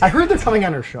 I heard they're coming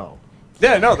on our show.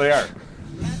 Yeah, no, they are.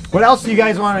 What else do you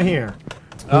guys want to hear?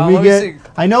 When let me see.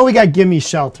 I know we got Give Me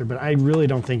Shelter, but I really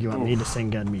don't think you want me to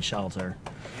sing Give Me Shelter.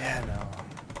 Yeah,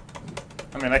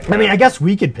 no. I I guess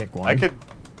we could pick one. I could.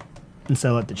 Instead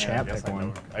of let the Yeah, I chat guess pick I one.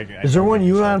 know. I Is there can one make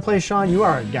you sure. want to play, Sean? You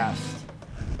are a guest.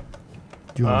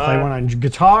 Do you want to play one on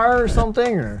guitar or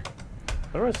something? Or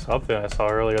There was something I saw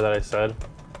earlier that I said.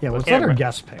 yeah, let's can't let our re-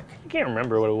 guest pick. I can't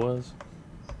remember what it was.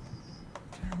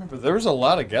 Remember, there was a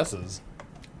lot of guesses.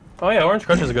 Oh yeah, Orange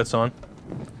Crush is a good song.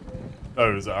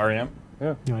 Oh, it was REM? You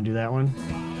want to do that one?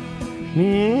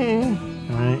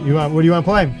 All right. What do you want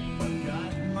to play?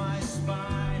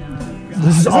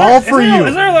 This is all for you.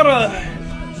 Is there a lot of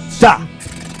Stop.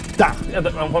 Stop.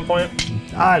 at one point?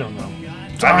 I don't know.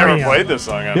 I've never REM. played this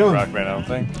song on Yeah. Rock Band, I don't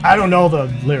think. I don't know the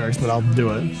lyrics, but I'll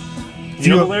do it. Do you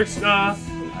know the lyrics? I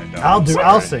don't. I'll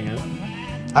Sorry. sing it.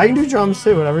 I can do drums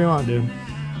too, whatever you want to do.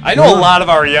 I know a lot of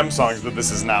REM songs, but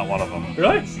this is not one of them.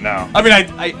 Really? No. I mean,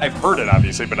 I've heard it,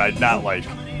 obviously, but I'm not like,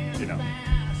 you know,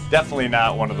 definitely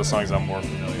not one of the songs I'm more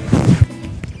familiar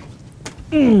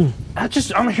with.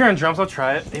 I'm hearing drums. I'll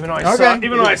try it, even though I suck.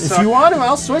 Even though I If suck. you want to,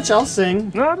 I'll switch. I'll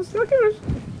sing. No, just okay.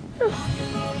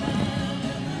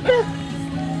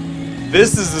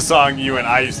 This is the song you and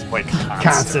I used to play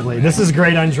Constantly. This is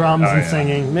great on drums and yeah.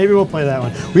 singing. Maybe we'll play that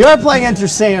one. We are playing Enter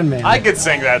Sandman. I could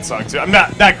sing that song too. I'm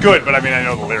not good, but I mean I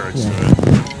know the lyrics to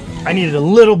it. I need it a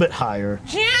little bit higher.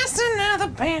 Just another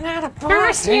band out of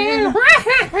Boston.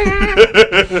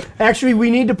 Actually, we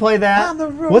need to play that. On the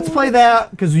road. Let's play that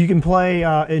because you can play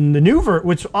in the new version.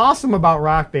 What's awesome about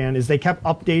Rock Band is they kept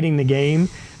updating the game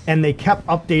and they kept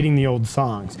updating the old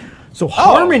songs. So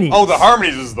harmonies. Oh, the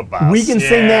harmonies is the best. We can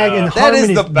sing that in That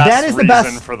harmonies. is the best That is the reason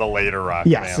best. for the later Rock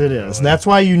Yes, Band. it is. really. That's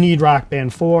why you need Rock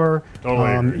Band 4.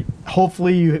 Totally agree.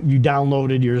 Hopefully you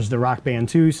downloaded yours to Rock Band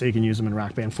 2 so you can use them in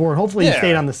Rock Band 4. And hopefully you Yeah.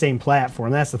 stayed on the same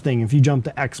platform. That's the thing. If you jump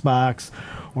to Xbox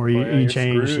or you, yeah, you you're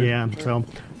change, screwed. yeah. So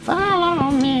follow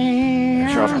me.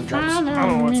 I don't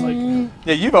know what it's like.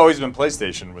 Yeah, you've always been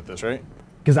PlayStation with this, right?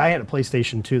 Because I had a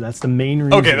PlayStation 2. That's the main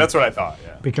reason. Okay, that's what I thought.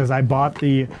 Yeah. Because I bought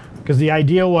because the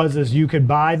idea was is you could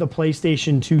buy the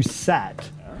PlayStation 2 set.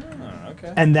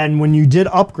 Okay. And then when you did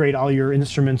upgrade, all your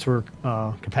instruments were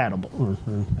compatible.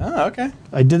 Oh, okay.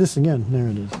 I did this again. There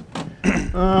it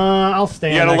is. I'll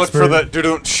stay. You gotta look for the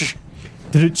doo-doo-ch.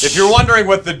 If you're wondering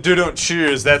what the doo-doo-ch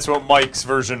is, that's what Mike's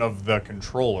version of the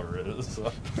controller is.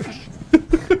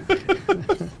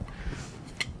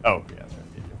 Oh, yeah.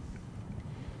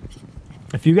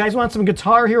 If you guys want some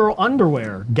Guitar Hero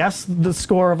underwear, guess the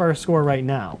score of our score right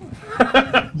now.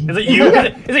 Is it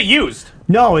used? Is it used?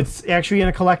 No, it's actually in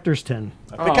a collector's tin.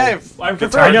 I think I have I prefer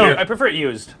Guitar it. Hero. I prefer it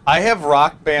used. I have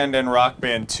Rock Band and Rock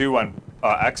Band 2 on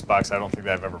Xbox. I don't think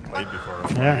I've ever played before. I'm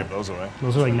Yeah. gonna give those away.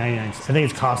 Those are like 99. I think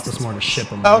it's cost us more to ship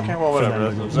them. Oh, okay, well, for whatever.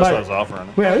 them. That's But- what I was offering.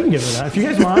 Yeah, we can give it that if you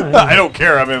guys want it. I don't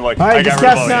care. I mean, like, All I right, got just rid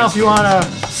of guess all now these. if you want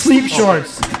sleep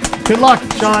shorts. Good luck,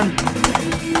 Sean.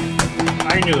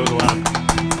 I knew there was a lot.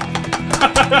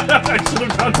 I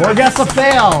should have done Or guess a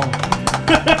fail.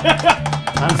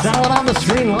 I'm selling on the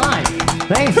screen live.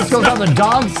 Thanks. This goes out to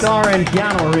Dog Star and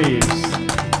Keanu Reeves.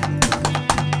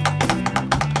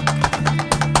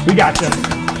 We got you.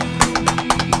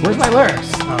 Where's my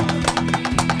lyrics?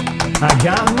 I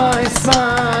got my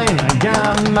spine. I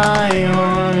got my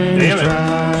orange Damn it.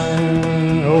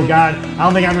 crown. Oh God, I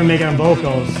don't think I'm gonna make it on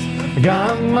vocals. I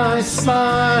got my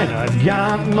spine. I've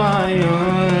got my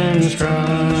orange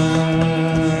crown.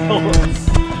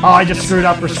 Oh, I just screwed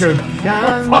up or screwed.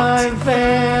 Got my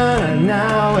fan, and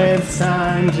now it's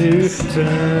time to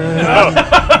turn.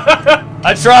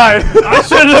 I tried. I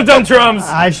should have done drums.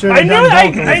 I should I have knew.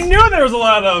 done vocals. I knew there was a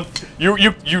lot of. you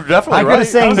definitely I could right. have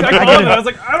sang the. I was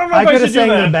like, I don't know I if I could have should do sang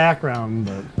the that. background,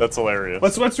 but That's hilarious.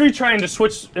 Let's retry and just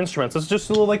switch instruments. Let's just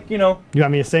do a little, like, you want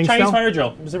me to sing Chinese still? fire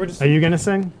drill. Is there just Are you gonna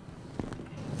sing?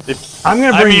 If- I'm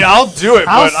gonna I bring. mean, I'll do it,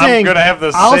 I'll but I'm sing. gonna have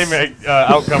the I'll same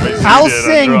outcome as you I'll did on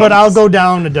sing, but drums. I'll go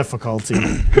down the difficulty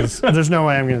because there's no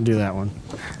way I'm gonna do that one.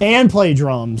 And play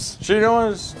drums. Sure, you don't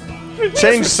want to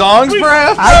change songs,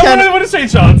 perhaps? I I can want to say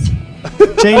shots.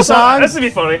 change songs. This would be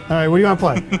funny. All right, what do you want to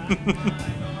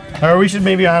play? Or we should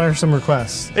maybe honor some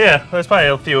requests. Yeah, there's probably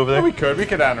a few over there. We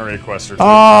could honor a request or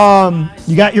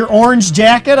two. You got your orange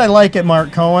jacket. I like it,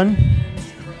 Mark Cohen.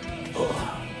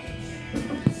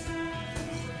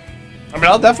 I mean,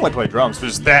 I'll definitely play drums.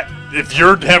 Just that, if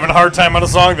you're having a hard time on a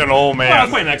song, then oh I was man.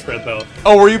 playing expert though.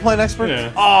 Oh, were you playing expert?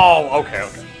 Yeah. Oh, okay.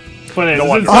 But No this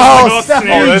wonder. is- Oh, no,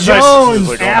 Stephanie Oh, that's nice. Jones,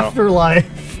 Like, oh, no.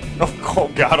 Afterlife. Oh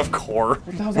God of Core.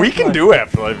 We can do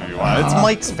Afterlife if you want. It's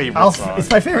Mike's favorite song. It's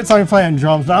my favorite song to play on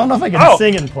drums, but I don't know if I can Oh.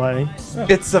 sing and play.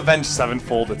 It's Avenged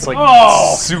Sevenfold. It's like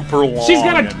Oh. super long. She's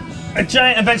got and- a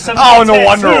giant Avenged Sevenfold Oh, no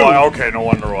wonder tattoo. why. Okay, no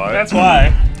wonder why. That's why.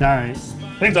 All right.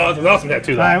 I think it's an awesome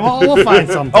tattoo though. All right, well, we'll find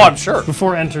something. Oh, I'm sure.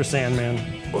 Before Enter Sandman.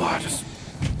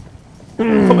 Put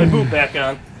my boot back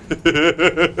on.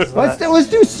 Let's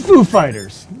do Foo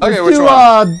Fighters. Let's Okay, which do,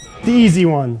 one? The easy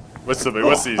one. What's the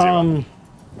easy one?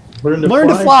 Learn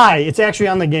to fly. It's actually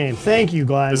on the game. Thank you,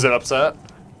 Glenn. Is it upset?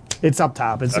 It's up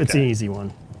top. It's an Okay. easy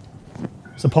one.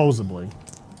 Supposedly.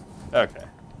 Okay.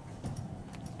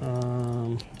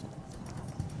 Now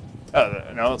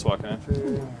let's walk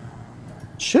in.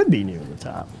 Should be near the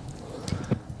top.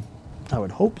 I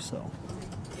would hope so.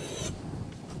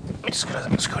 Just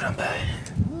go down by.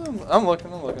 I'm looking.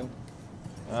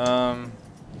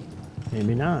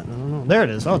 Maybe not. I don't know. There it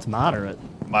is. Oh, it's moderate.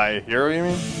 My hero, you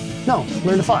mean? No,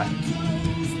 learn to fly.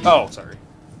 Oh, sorry.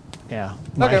 Yeah.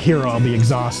 My Okay. hero, I'll be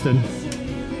exhausted.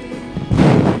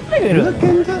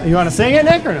 You want to sing it,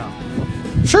 Nick, or no?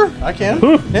 Sure, I can.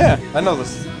 Yeah, I know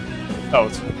this. Oh,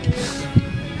 it's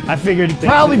I figured it'd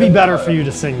probably be better for you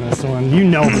to sing this one. You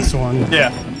know this one.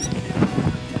 yeah.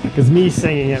 Because me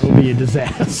singing it will be a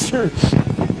disaster.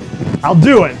 I'll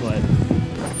do it, but.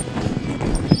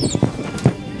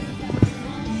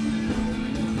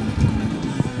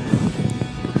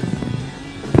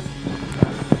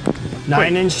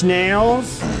 Nine Inch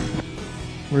Nails.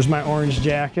 Where's my orange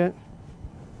jacket?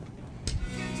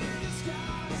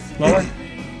 Lower.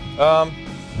 No,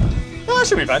 that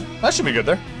should be fine. That should be good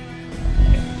there.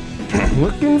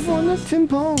 Looking for the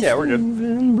tempo. Yeah, we're good.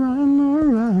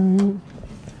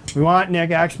 We want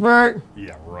Nick Expert.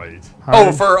 Yeah, right.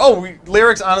 Hard.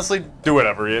 Lyrics, honestly, do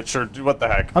whatever. Yeah, sure, do what the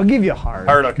heck. I'll give you hard.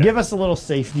 Hard, okay. Give us a little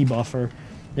safety buffer.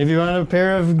 If you want a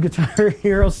pair of Guitar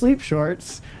Hero sleep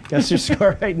shorts, guess your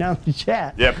score right now in the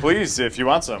chat. Yeah, please, if you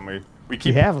want some. We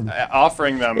keep have 'em.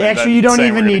 offering them. and Actually, then you don't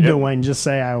saying even we're need gonna to get- win. Just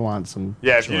say I want some.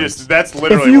 Yeah, if you shorts. just, that's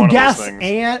literally If you one of guess those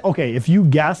things. if you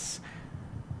guess,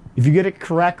 if you get it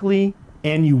correctly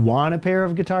and you want a pair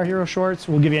of Guitar Hero shorts,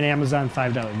 we'll give you an Amazon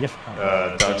 $5 gift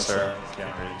card. Doug, sir. Can't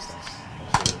read these things.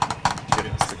 Get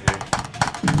it, sticky.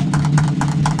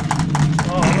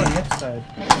 Oh, I'm on next side.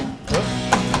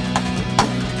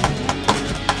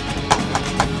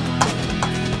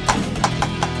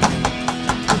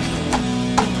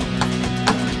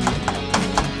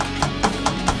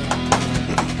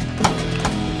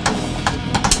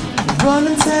 Run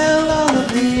and tell all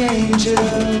of the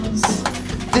angels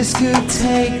this could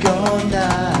take all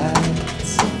night.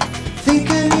 Think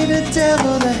I need a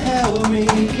devil to help me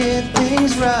get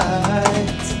things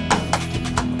right.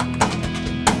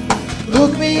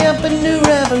 Hook me up a new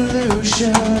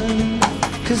revolution,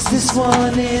 'cause this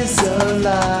one is a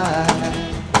lie.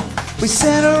 We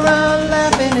sat around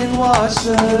laughing and watched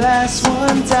the last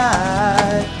one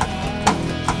die.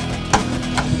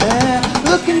 Yeah,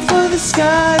 looking for the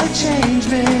sky to change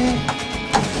me,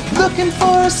 looking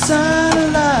for a sign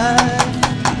of life,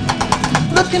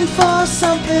 looking for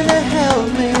something to help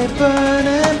me burn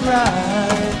and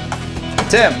bright.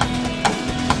 Tim.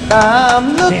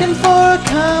 I'm looking for a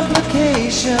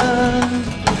complication,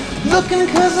 looking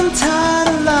 'cause I'm tired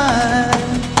of lying.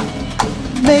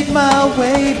 Make my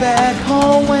way back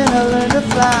home when I learn to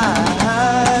fly.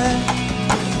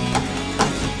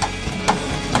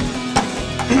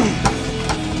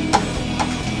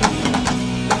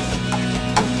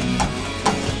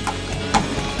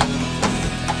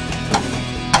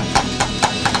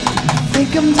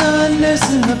 Think I'm done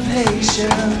nursing the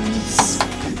patience,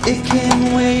 it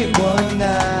can wait one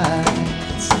night.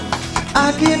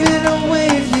 I give it away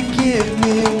if you give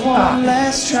me one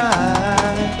last try.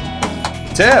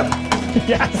 Tim.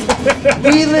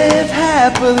 We live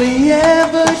happily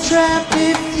ever trapped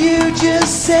if you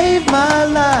just save my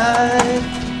life.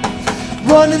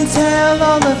 Run and tell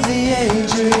all of the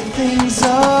angels everything's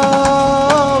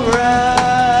alright.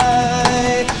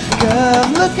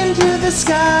 Come looking to the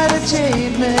sky to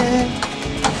change me,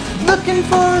 looking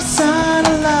for a sign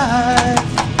of life,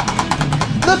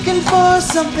 looking for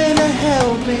something to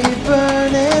help me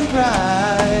burn and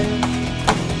bright.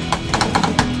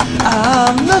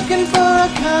 I'm looking for a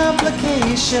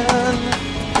complication,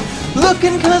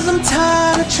 looking 'cause I'm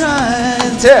tired of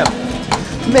trying to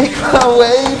make my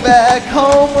way back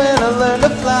home when I learn to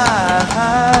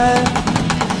fly.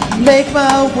 Make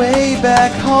my way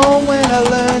back home when I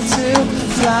learn to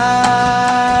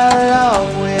fly. On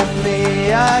with me,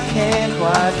 I can't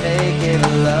quite make it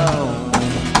alone.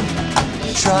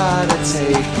 Try to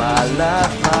take my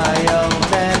life my own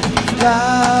and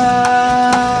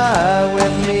fly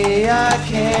with me, I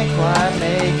can't quite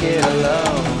make it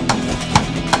alone.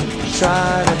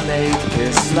 Try to make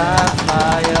this life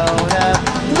my own. I'm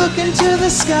looking to the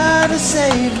sky to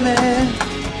save me,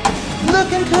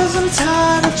 looking 'cause I'm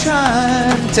tired of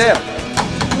trying. Tim.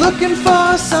 Looking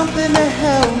for something to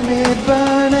help me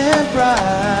burn and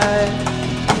bright.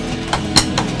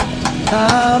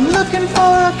 I'm looking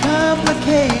for a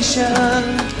complication,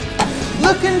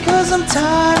 looking 'cause I'm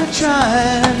tired of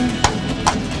trying.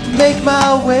 Make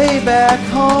my way back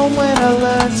home when I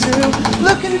learn to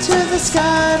look into the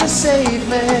sky to save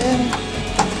me.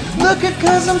 Looking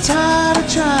 'cause I'm tired of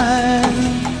trying,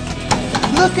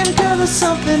 looking 'cause there's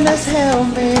something that's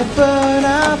helped me burn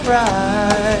out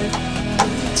bright.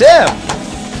 Tim.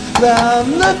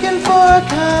 I'm looking for a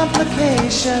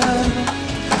complication,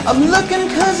 I'm looking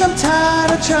 'cause I'm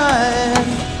tired of trying.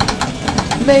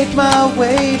 Make my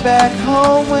way back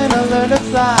home when I learn to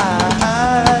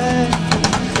fly.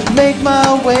 Make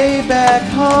my way back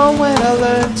home when I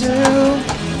learn to.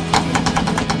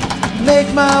 Make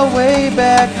my way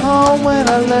back home when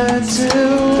I learn to.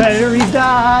 Batteries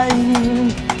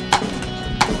dying.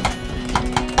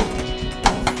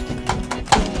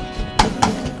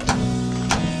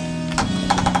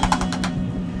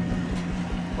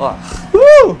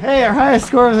 Woo! Hey, our highest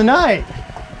score of the night.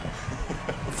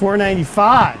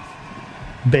 495.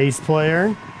 Bass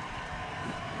player.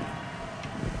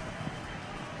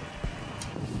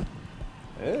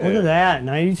 Hey. Look at that.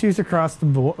 92s across the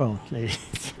board. Oh,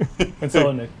 82. And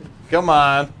so Nick. Come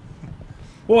on.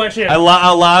 Well, actually, A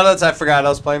lot of times I forgot I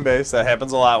was playing bass. That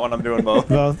happens a lot when I'm doing both.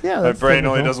 Both. Yeah, My that's brain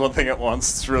only typical. does one thing at once.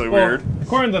 It's really well, weird.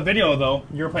 according to the video, though,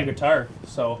 you were playing guitar,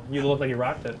 so you looked like you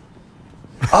rocked it.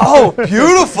 Oh,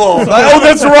 beautiful! Oh,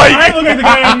 that's I right. look like the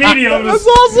guy in medium. That's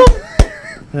awesome.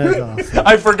 That's awesome.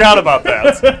 I forgot about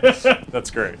that.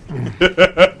 That's great.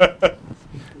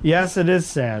 Yes, it is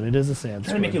sad. It is a sad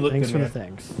story. make you look Thanks good, for the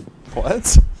man. thanks.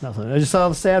 What? Nothing. I just saw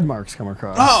the sad marks come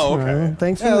across. Oh, okay. All right.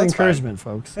 Thanks Yeah, for the that's fine. encouragement,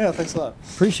 folks. Yeah, thanks a lot.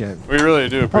 Appreciate it. We really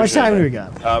do appreciate How much time it. do we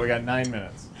got? We got 9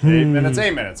 minutes. 8 minutes,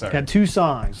 8 minutes. Sorry. Got 2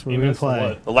 songs. We're 8 going to minutes to play.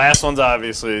 what? The last one's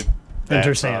obviously that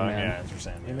Enter song. Sandman. Yeah, Enter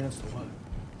Sandman. Minutes to what?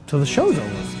 So the show's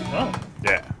over. Oh,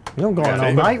 Yeah. We don't go on all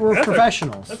take night. We're That's a-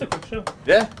 professionals. that's a quick show.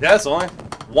 Yeah, it's only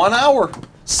 1 hour.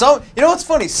 You know what's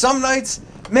funny? Some nights,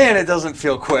 man, it doesn't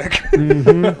feel quick.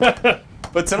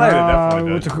 But tonight it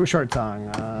definitely What's did. a short song?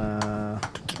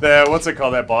 What's it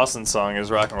called? That Boston song is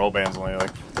Rock and Roll Band's only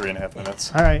like 3.5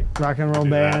 minutes. All right, rock and roll Do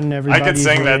that. band. I Everybody. could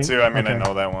sing that too. I mean, I Okay.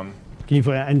 know that one. Can you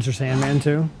play Enter Sandman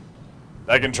too?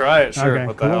 I can try it, sure. Okay,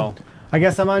 What cool. the hell? I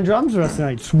guess I'm on drums the rest of the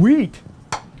night. Sweet.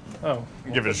 Oh.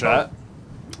 Give it a shot.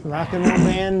 Rock and roll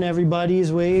band.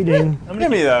 Everybody's waiting.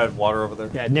 Give me that water over there.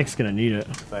 Yeah, Nick's gonna need it.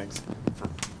 Thanks.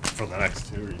 For the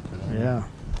next 2 weeks. Yeah.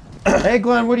 Hey,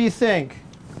 Glenn, what do you think?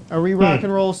 Are we rock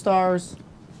and roll stars?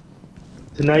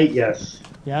 Tonight, yes.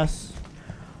 Yes.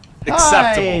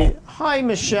 Acceptable. Hi,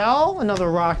 Michelle,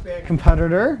 another Rock Band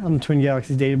competitor on the Twin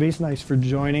Galaxies database. Nice for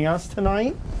joining us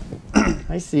tonight.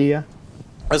 I see ya.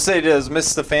 Let's say, does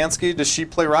Miss Stefanski, does she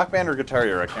play Rock Band or Guitar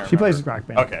Hero? I can't remember. She plays Rock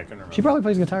Band. Okay, I couldn't remember. She probably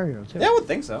plays Guitar Hero too. Yeah, I would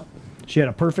think so. She had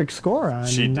a perfect score on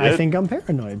She I did. Think I'm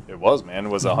Paranoid. It was, man. It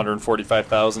was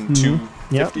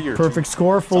 145,250 Yep, or perfect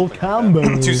score, full something like that. combo.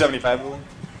 275, I believe.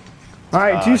 All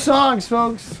right, 2 songs,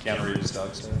 folks. Can't read his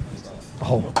dog stuff.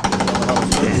 Oh.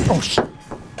 Oh, shit.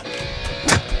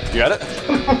 You got it?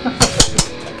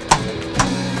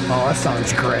 Oh, that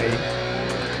song's great.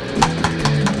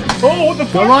 Oh, what the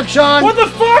fuck? Good luck, Sean. What the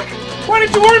fuck? Why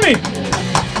didn't you warn me?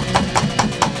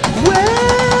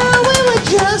 Well, we were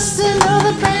just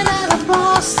another band out of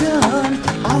Boston,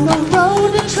 on the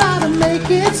road to try to make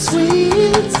it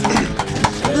sweet.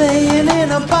 Playing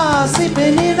in a bar,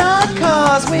 sleeping in our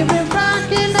cars, we've been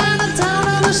rocking down the town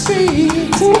on the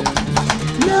street.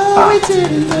 No, we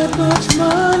didn't make much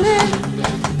money,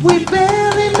 we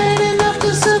barely made enough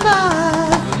to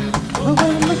survive. But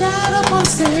when we got up on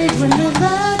stage, when we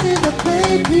landed to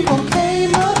play, people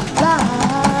came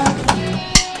alive.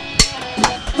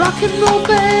 Rock and roll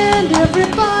band,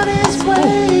 everybody's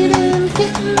waiting,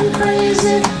 getting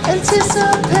crazy,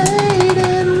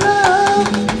 anticipating love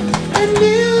and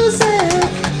music.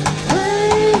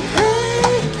 Hey, hey,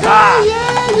 hey,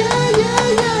 yeah, yeah,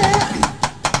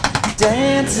 yeah.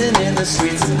 Dancing in the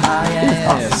streets of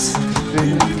high-ass,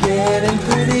 getting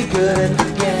pretty good at the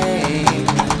game.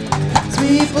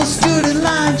 People stood in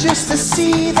line just to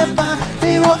see the bar.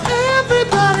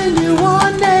 Everybody knew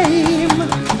our name.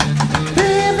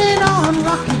 Living on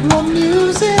rock and roll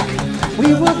music,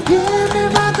 we were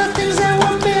giving out the things that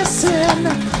were missing.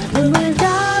 When we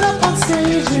got up on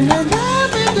stage and we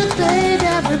having to debate,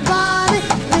 everybody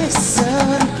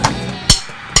listen.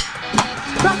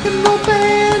 Rock and roll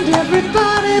band,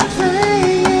 everybody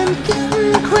playing,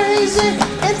 getting crazy,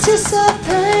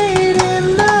 anticipating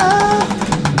love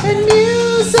and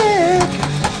music.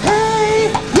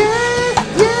 Hey, yeah,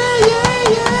 yeah, yeah,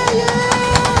 yeah,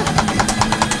 yeah.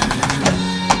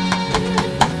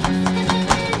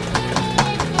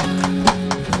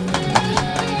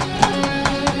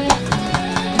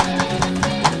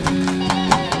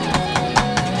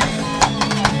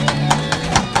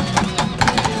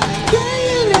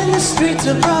 Playing in the streets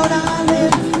of Rhode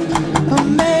Island, a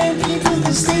man came to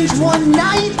the stage one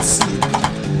night.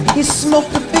 He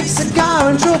smoked a big cigar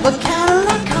and drove a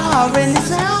Cadillac car, and he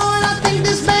said, "Oh, and I think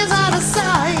this man's out of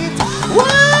sight."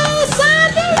 Whoa,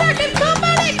 signed the record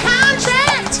company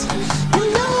contract. You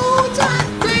know, to have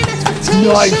great expectations.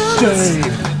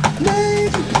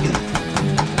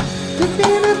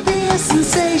 Make it be a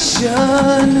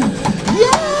sensation.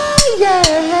 Yeah,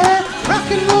 yeah. Rock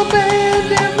and roll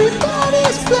band,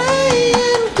 everybody's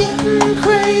playing, getting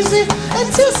crazy,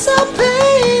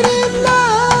 anticipating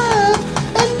love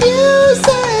and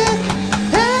music.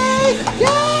 Hey,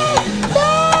 yeah,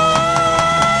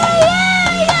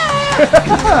 yeah, yeah.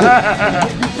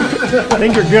 I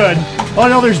think you're good. Oh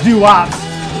no, there's doo-wops.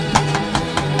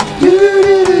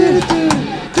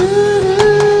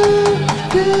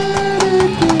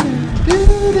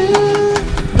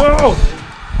 Whoa!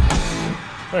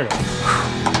 There you go.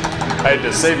 I had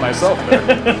to save myself there.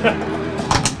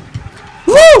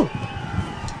 Woo!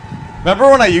 Remember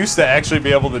when I used to actually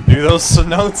be able to do those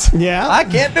notes? Yeah. I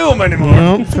can't do them anymore.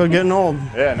 Nope, still getting old.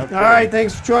 Yeah, no kidding. All right,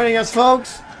 thanks for joining us,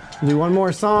 folks. We'll do one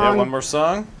more song. Yeah, one more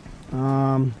song.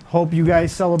 Hope you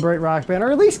guys celebrate Rock Band,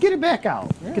 or at least get it back out.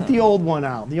 Yeah. Get the old one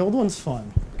out. The old one's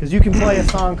fun because you can play a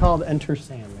song called "Enter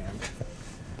Sandman."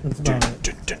 That's about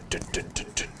it.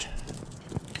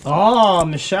 Oh,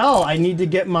 Michelle, I need to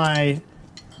get my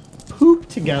poop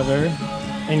together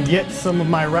and get some of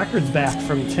my records back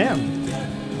from Tim.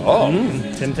 Oh.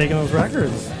 Tim taking those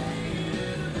records.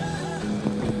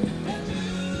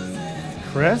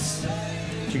 Chris,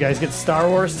 did you guys get Star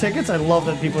Wars tickets? I love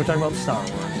that people are talking about Star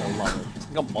Wars. I love it. It's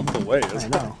like a month away. I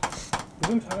know. We've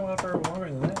been talking about it for longer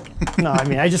than that. No, I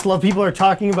mean, I just love people are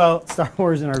talking about Star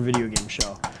Wars in our video game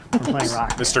show. We're playing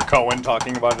Rock. Mr. Cohen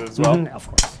talking about it as well. Of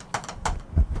course.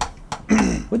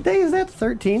 What day is that?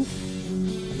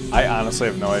 13th? I honestly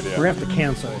have no idea. We're going to have to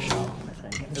cancel a show, I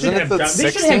think. Isn't it the They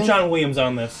should 16th? have John Williams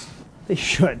on this. They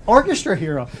should. Orchestra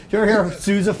Hero. You ever hear of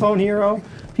Sousaphone Hero?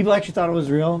 People actually thought it was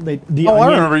real. I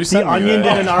remember you The sent me Onion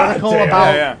that. did an article damn.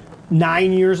 about Yeah,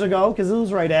 9 years ago, because it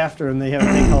was right after, and they have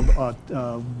a thing called,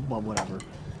 well, whatever.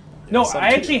 No, some I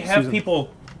actually have Susan. people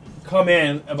come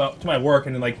in about to my work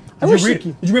and they're like, wish did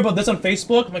you- you read about this on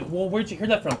Facebook? I'm like, well, where'd you hear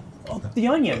that from? Oh, The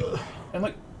Onion. I'm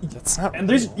like, That's not. and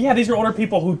these are older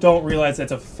people who don't realize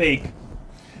that's a fake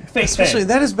Especially thing.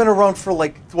 that has been around for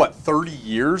like what 30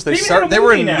 years. They even have a They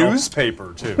were in movie now.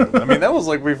 newspaper too. I mean that was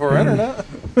like before internet.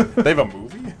 They have a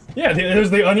movie? Yeah, there's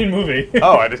the Onion movie.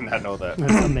 Oh, I did not know that.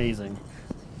 That's amazing.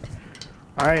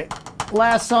 All right.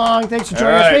 Last song. Thanks for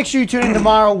joining All us. right. Make sure you tune in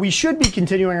tomorrow. We should be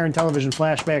continuing our television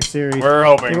flashback series. We're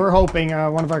hoping. We're hoping.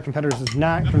 One of our competitors is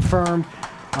not confirmed.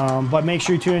 But make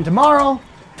sure you tune in tomorrow,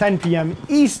 10 p.m.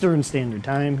 Eastern Standard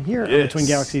Time, here on the Yes. Twin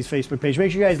Galaxies Facebook page.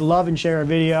 Make sure you guys love and share our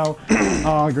video.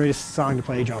 Greatest song to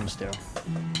play drums to.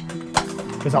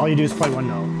 Because all you do is play one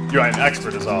note. You're an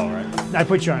expert is all, right? I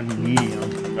put you on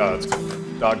medium. Oh, that's cool.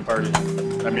 Dog Party.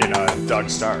 I mean, Dog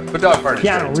Star. But Dog Party's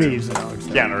Keanu great, too. Reeves. And all that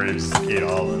stuff. Keanu Reeves is the key to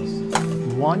all this.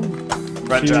 1,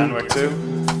 Red 2, John Wick 2.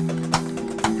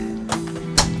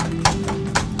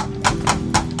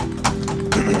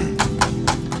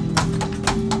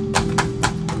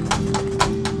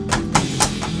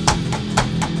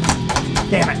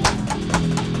 Damn it.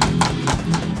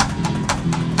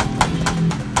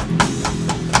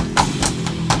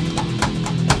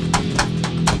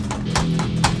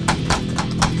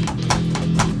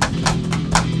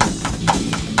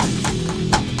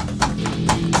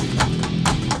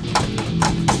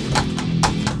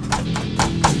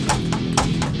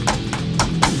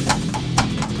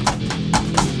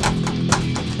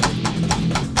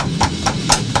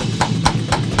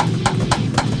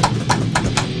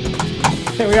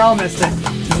 Hey, we all missed it.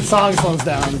 The song slows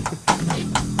down.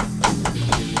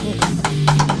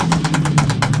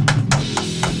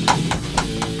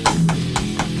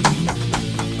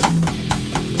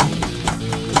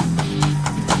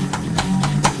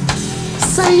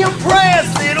 Say your prayers,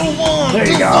 little one. There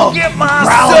you just go. to get my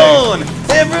Rally. son.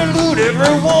 Every loot,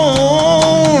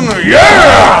 everyone.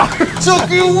 Yeah! Tuck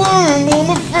your worm on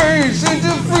my face, set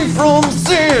you free from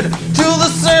sin. Till the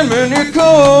Sandman here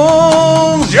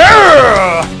comes.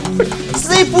 Yeah!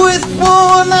 Sleep with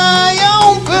one eye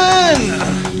open.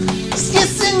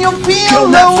 Kissing your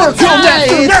pillow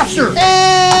tight.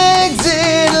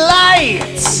 Exit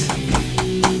lights.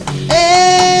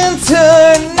 And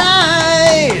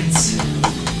tonight,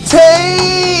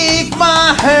 take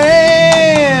my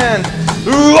hand.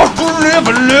 Up to live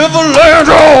land.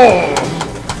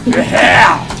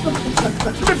 Yeah.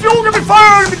 If you're gonna be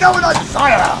fired, be going on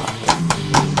fire.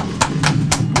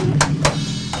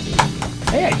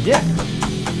 Hey, I did.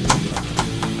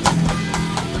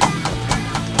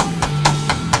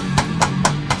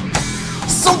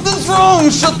 Something's wrong,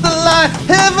 shut the light.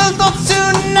 Heaven thoughts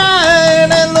tonight,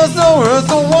 and the stars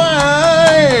are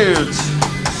white.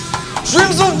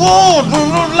 Dreams of war,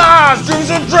 dreams of lies, dreams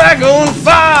of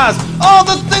dragonflies, all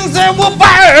the things that will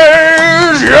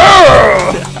bite.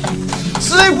 Yeah!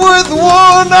 Sleep with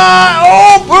one eye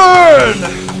open,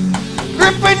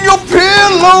 gripping your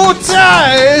pillow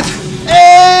tight.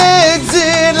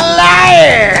 Exit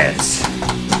light.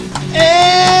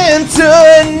 And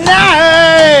tonight,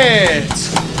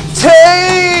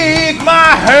 take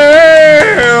my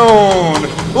hand.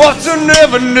 What's a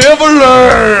never, never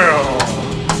land?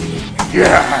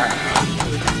 Yeah.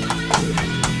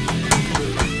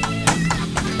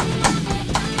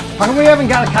 How come we haven't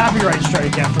got a copyright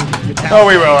strike yet from Metallica? Oh,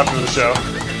 we will after the show.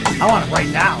 I want it right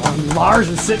now. And Lars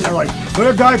is sitting there like,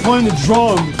 that guy playing the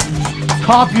drums,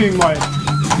 copying my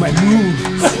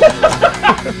moves.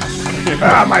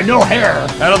 My no hair.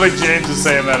 I don't think James is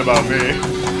saying that about me.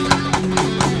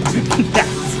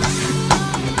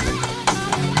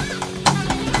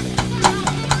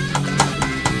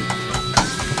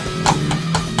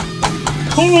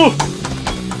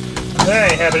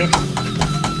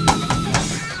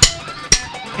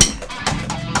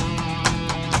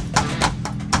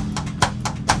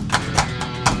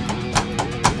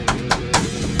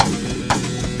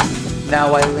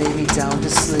 Now I lay me down to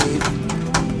sleep.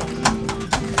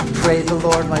 Pray the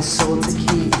Lord my soul to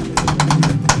keep.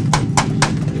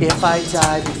 If I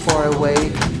die before I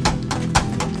wake,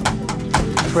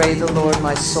 pray the Lord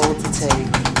my soul to take.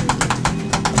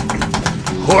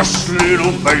 Hush,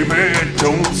 little baby,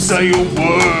 don't say a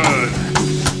word.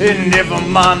 And never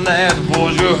mind that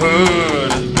voice you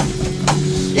heard.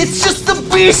 It's just a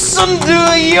beast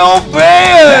under your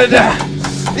bed,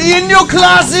 in your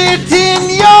closet, in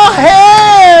your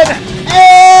head.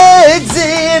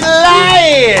 Exit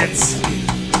lights.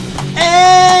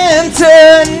 And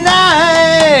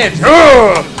tonight,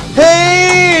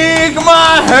 take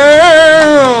my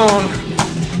hand.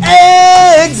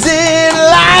 Exit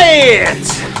light.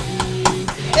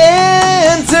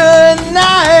 And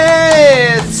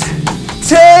tonight,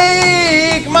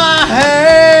 take my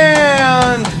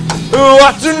hand.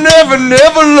 What to never,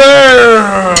 never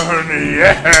learn.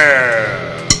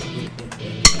 Yeah.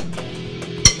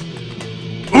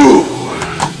 Ooh.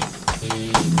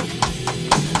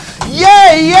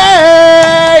 Yeah,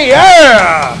 yeah,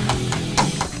 yeah.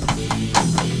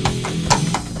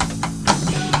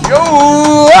 Yo.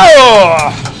 Oh.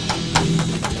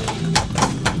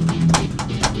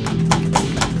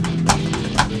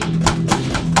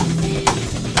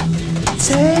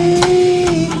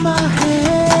 Take my hand.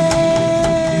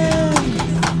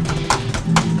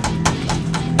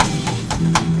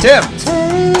 Tim.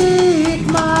 Take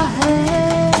my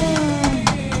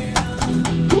hand.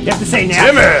 You have to say Napster.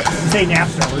 Timmy. Say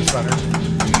Napster, works better.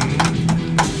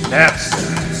 Napster.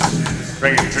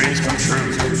 Bringing dreams come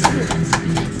true.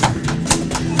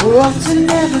 We're off to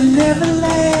Never, Never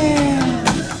Land.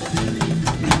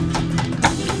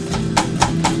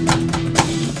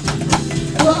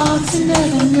 We're off to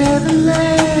Never, Never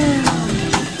Land.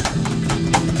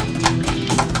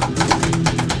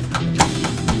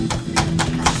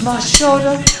 My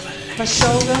shoulder, my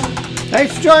shoulder.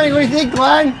 Thanks for joining. What do you think,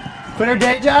 Glenn? Quit our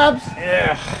day jobs?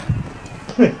 Yeah.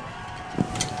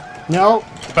 No.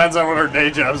 Depends on what our day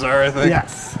jobs are, I think.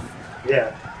 Yes.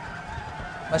 Yeah.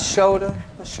 My shoulder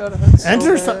hurts so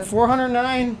Enter bad.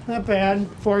 409. Not bad.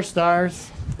 4 stars.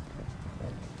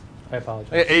 I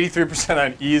apologize. I got 83%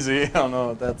 on easy. I don't know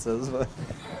what that says, but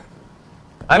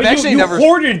I've But actually you never.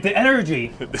 hoarded the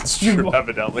energy. It's true,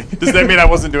 evidently. Does that mean I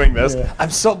wasn't doing this? Yeah. I'm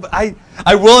so. I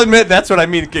will admit that's what I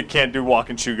mean. Can't do walk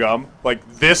and chew gum. Like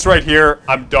this right here,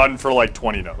 I'm done for like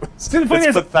 20 notes. the funny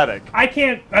It's is- pathetic. I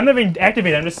can't. I'm not even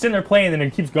activated. I'm just sitting there playing, and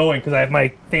it keeps going because I have my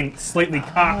thing slightly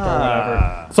cocked or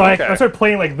whatever. So okay. I start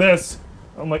playing like this.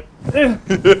 I'm like,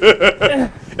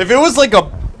 If it was like a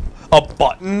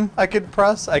button I could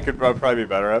press, I'd probably be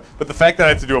better at. But the fact that I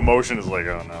have to do a motion is like,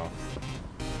 oh no.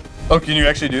 Oh, can you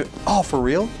actually do it? Oh, for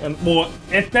real? well,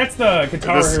 if that's the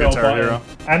Guitar This is Hero Guitar button, Hero.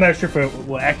 I'm not sure if it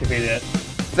will activate it.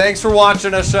 Thanks for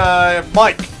watching us,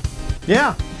 Mike,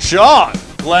 Yeah. Sean,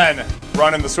 Glenn,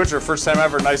 running the switcher. First time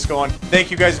ever. Nice going.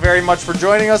 Thank you guys very much for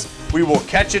joining us. We will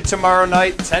catch you tomorrow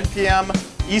night, 10 p.m.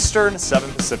 Eastern,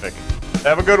 7 Pacific.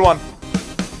 Have a good one.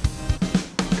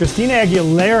 Christina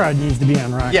Aguilera needs to be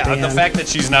on Rock Yeah, Band. the fact that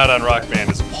she's not on Rock Band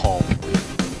is appalling.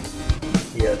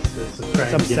 Yes, it's a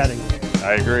It's upsetting.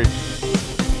 I agree.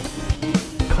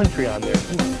 Country on there.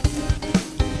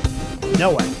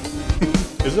 No way.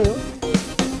 Is there?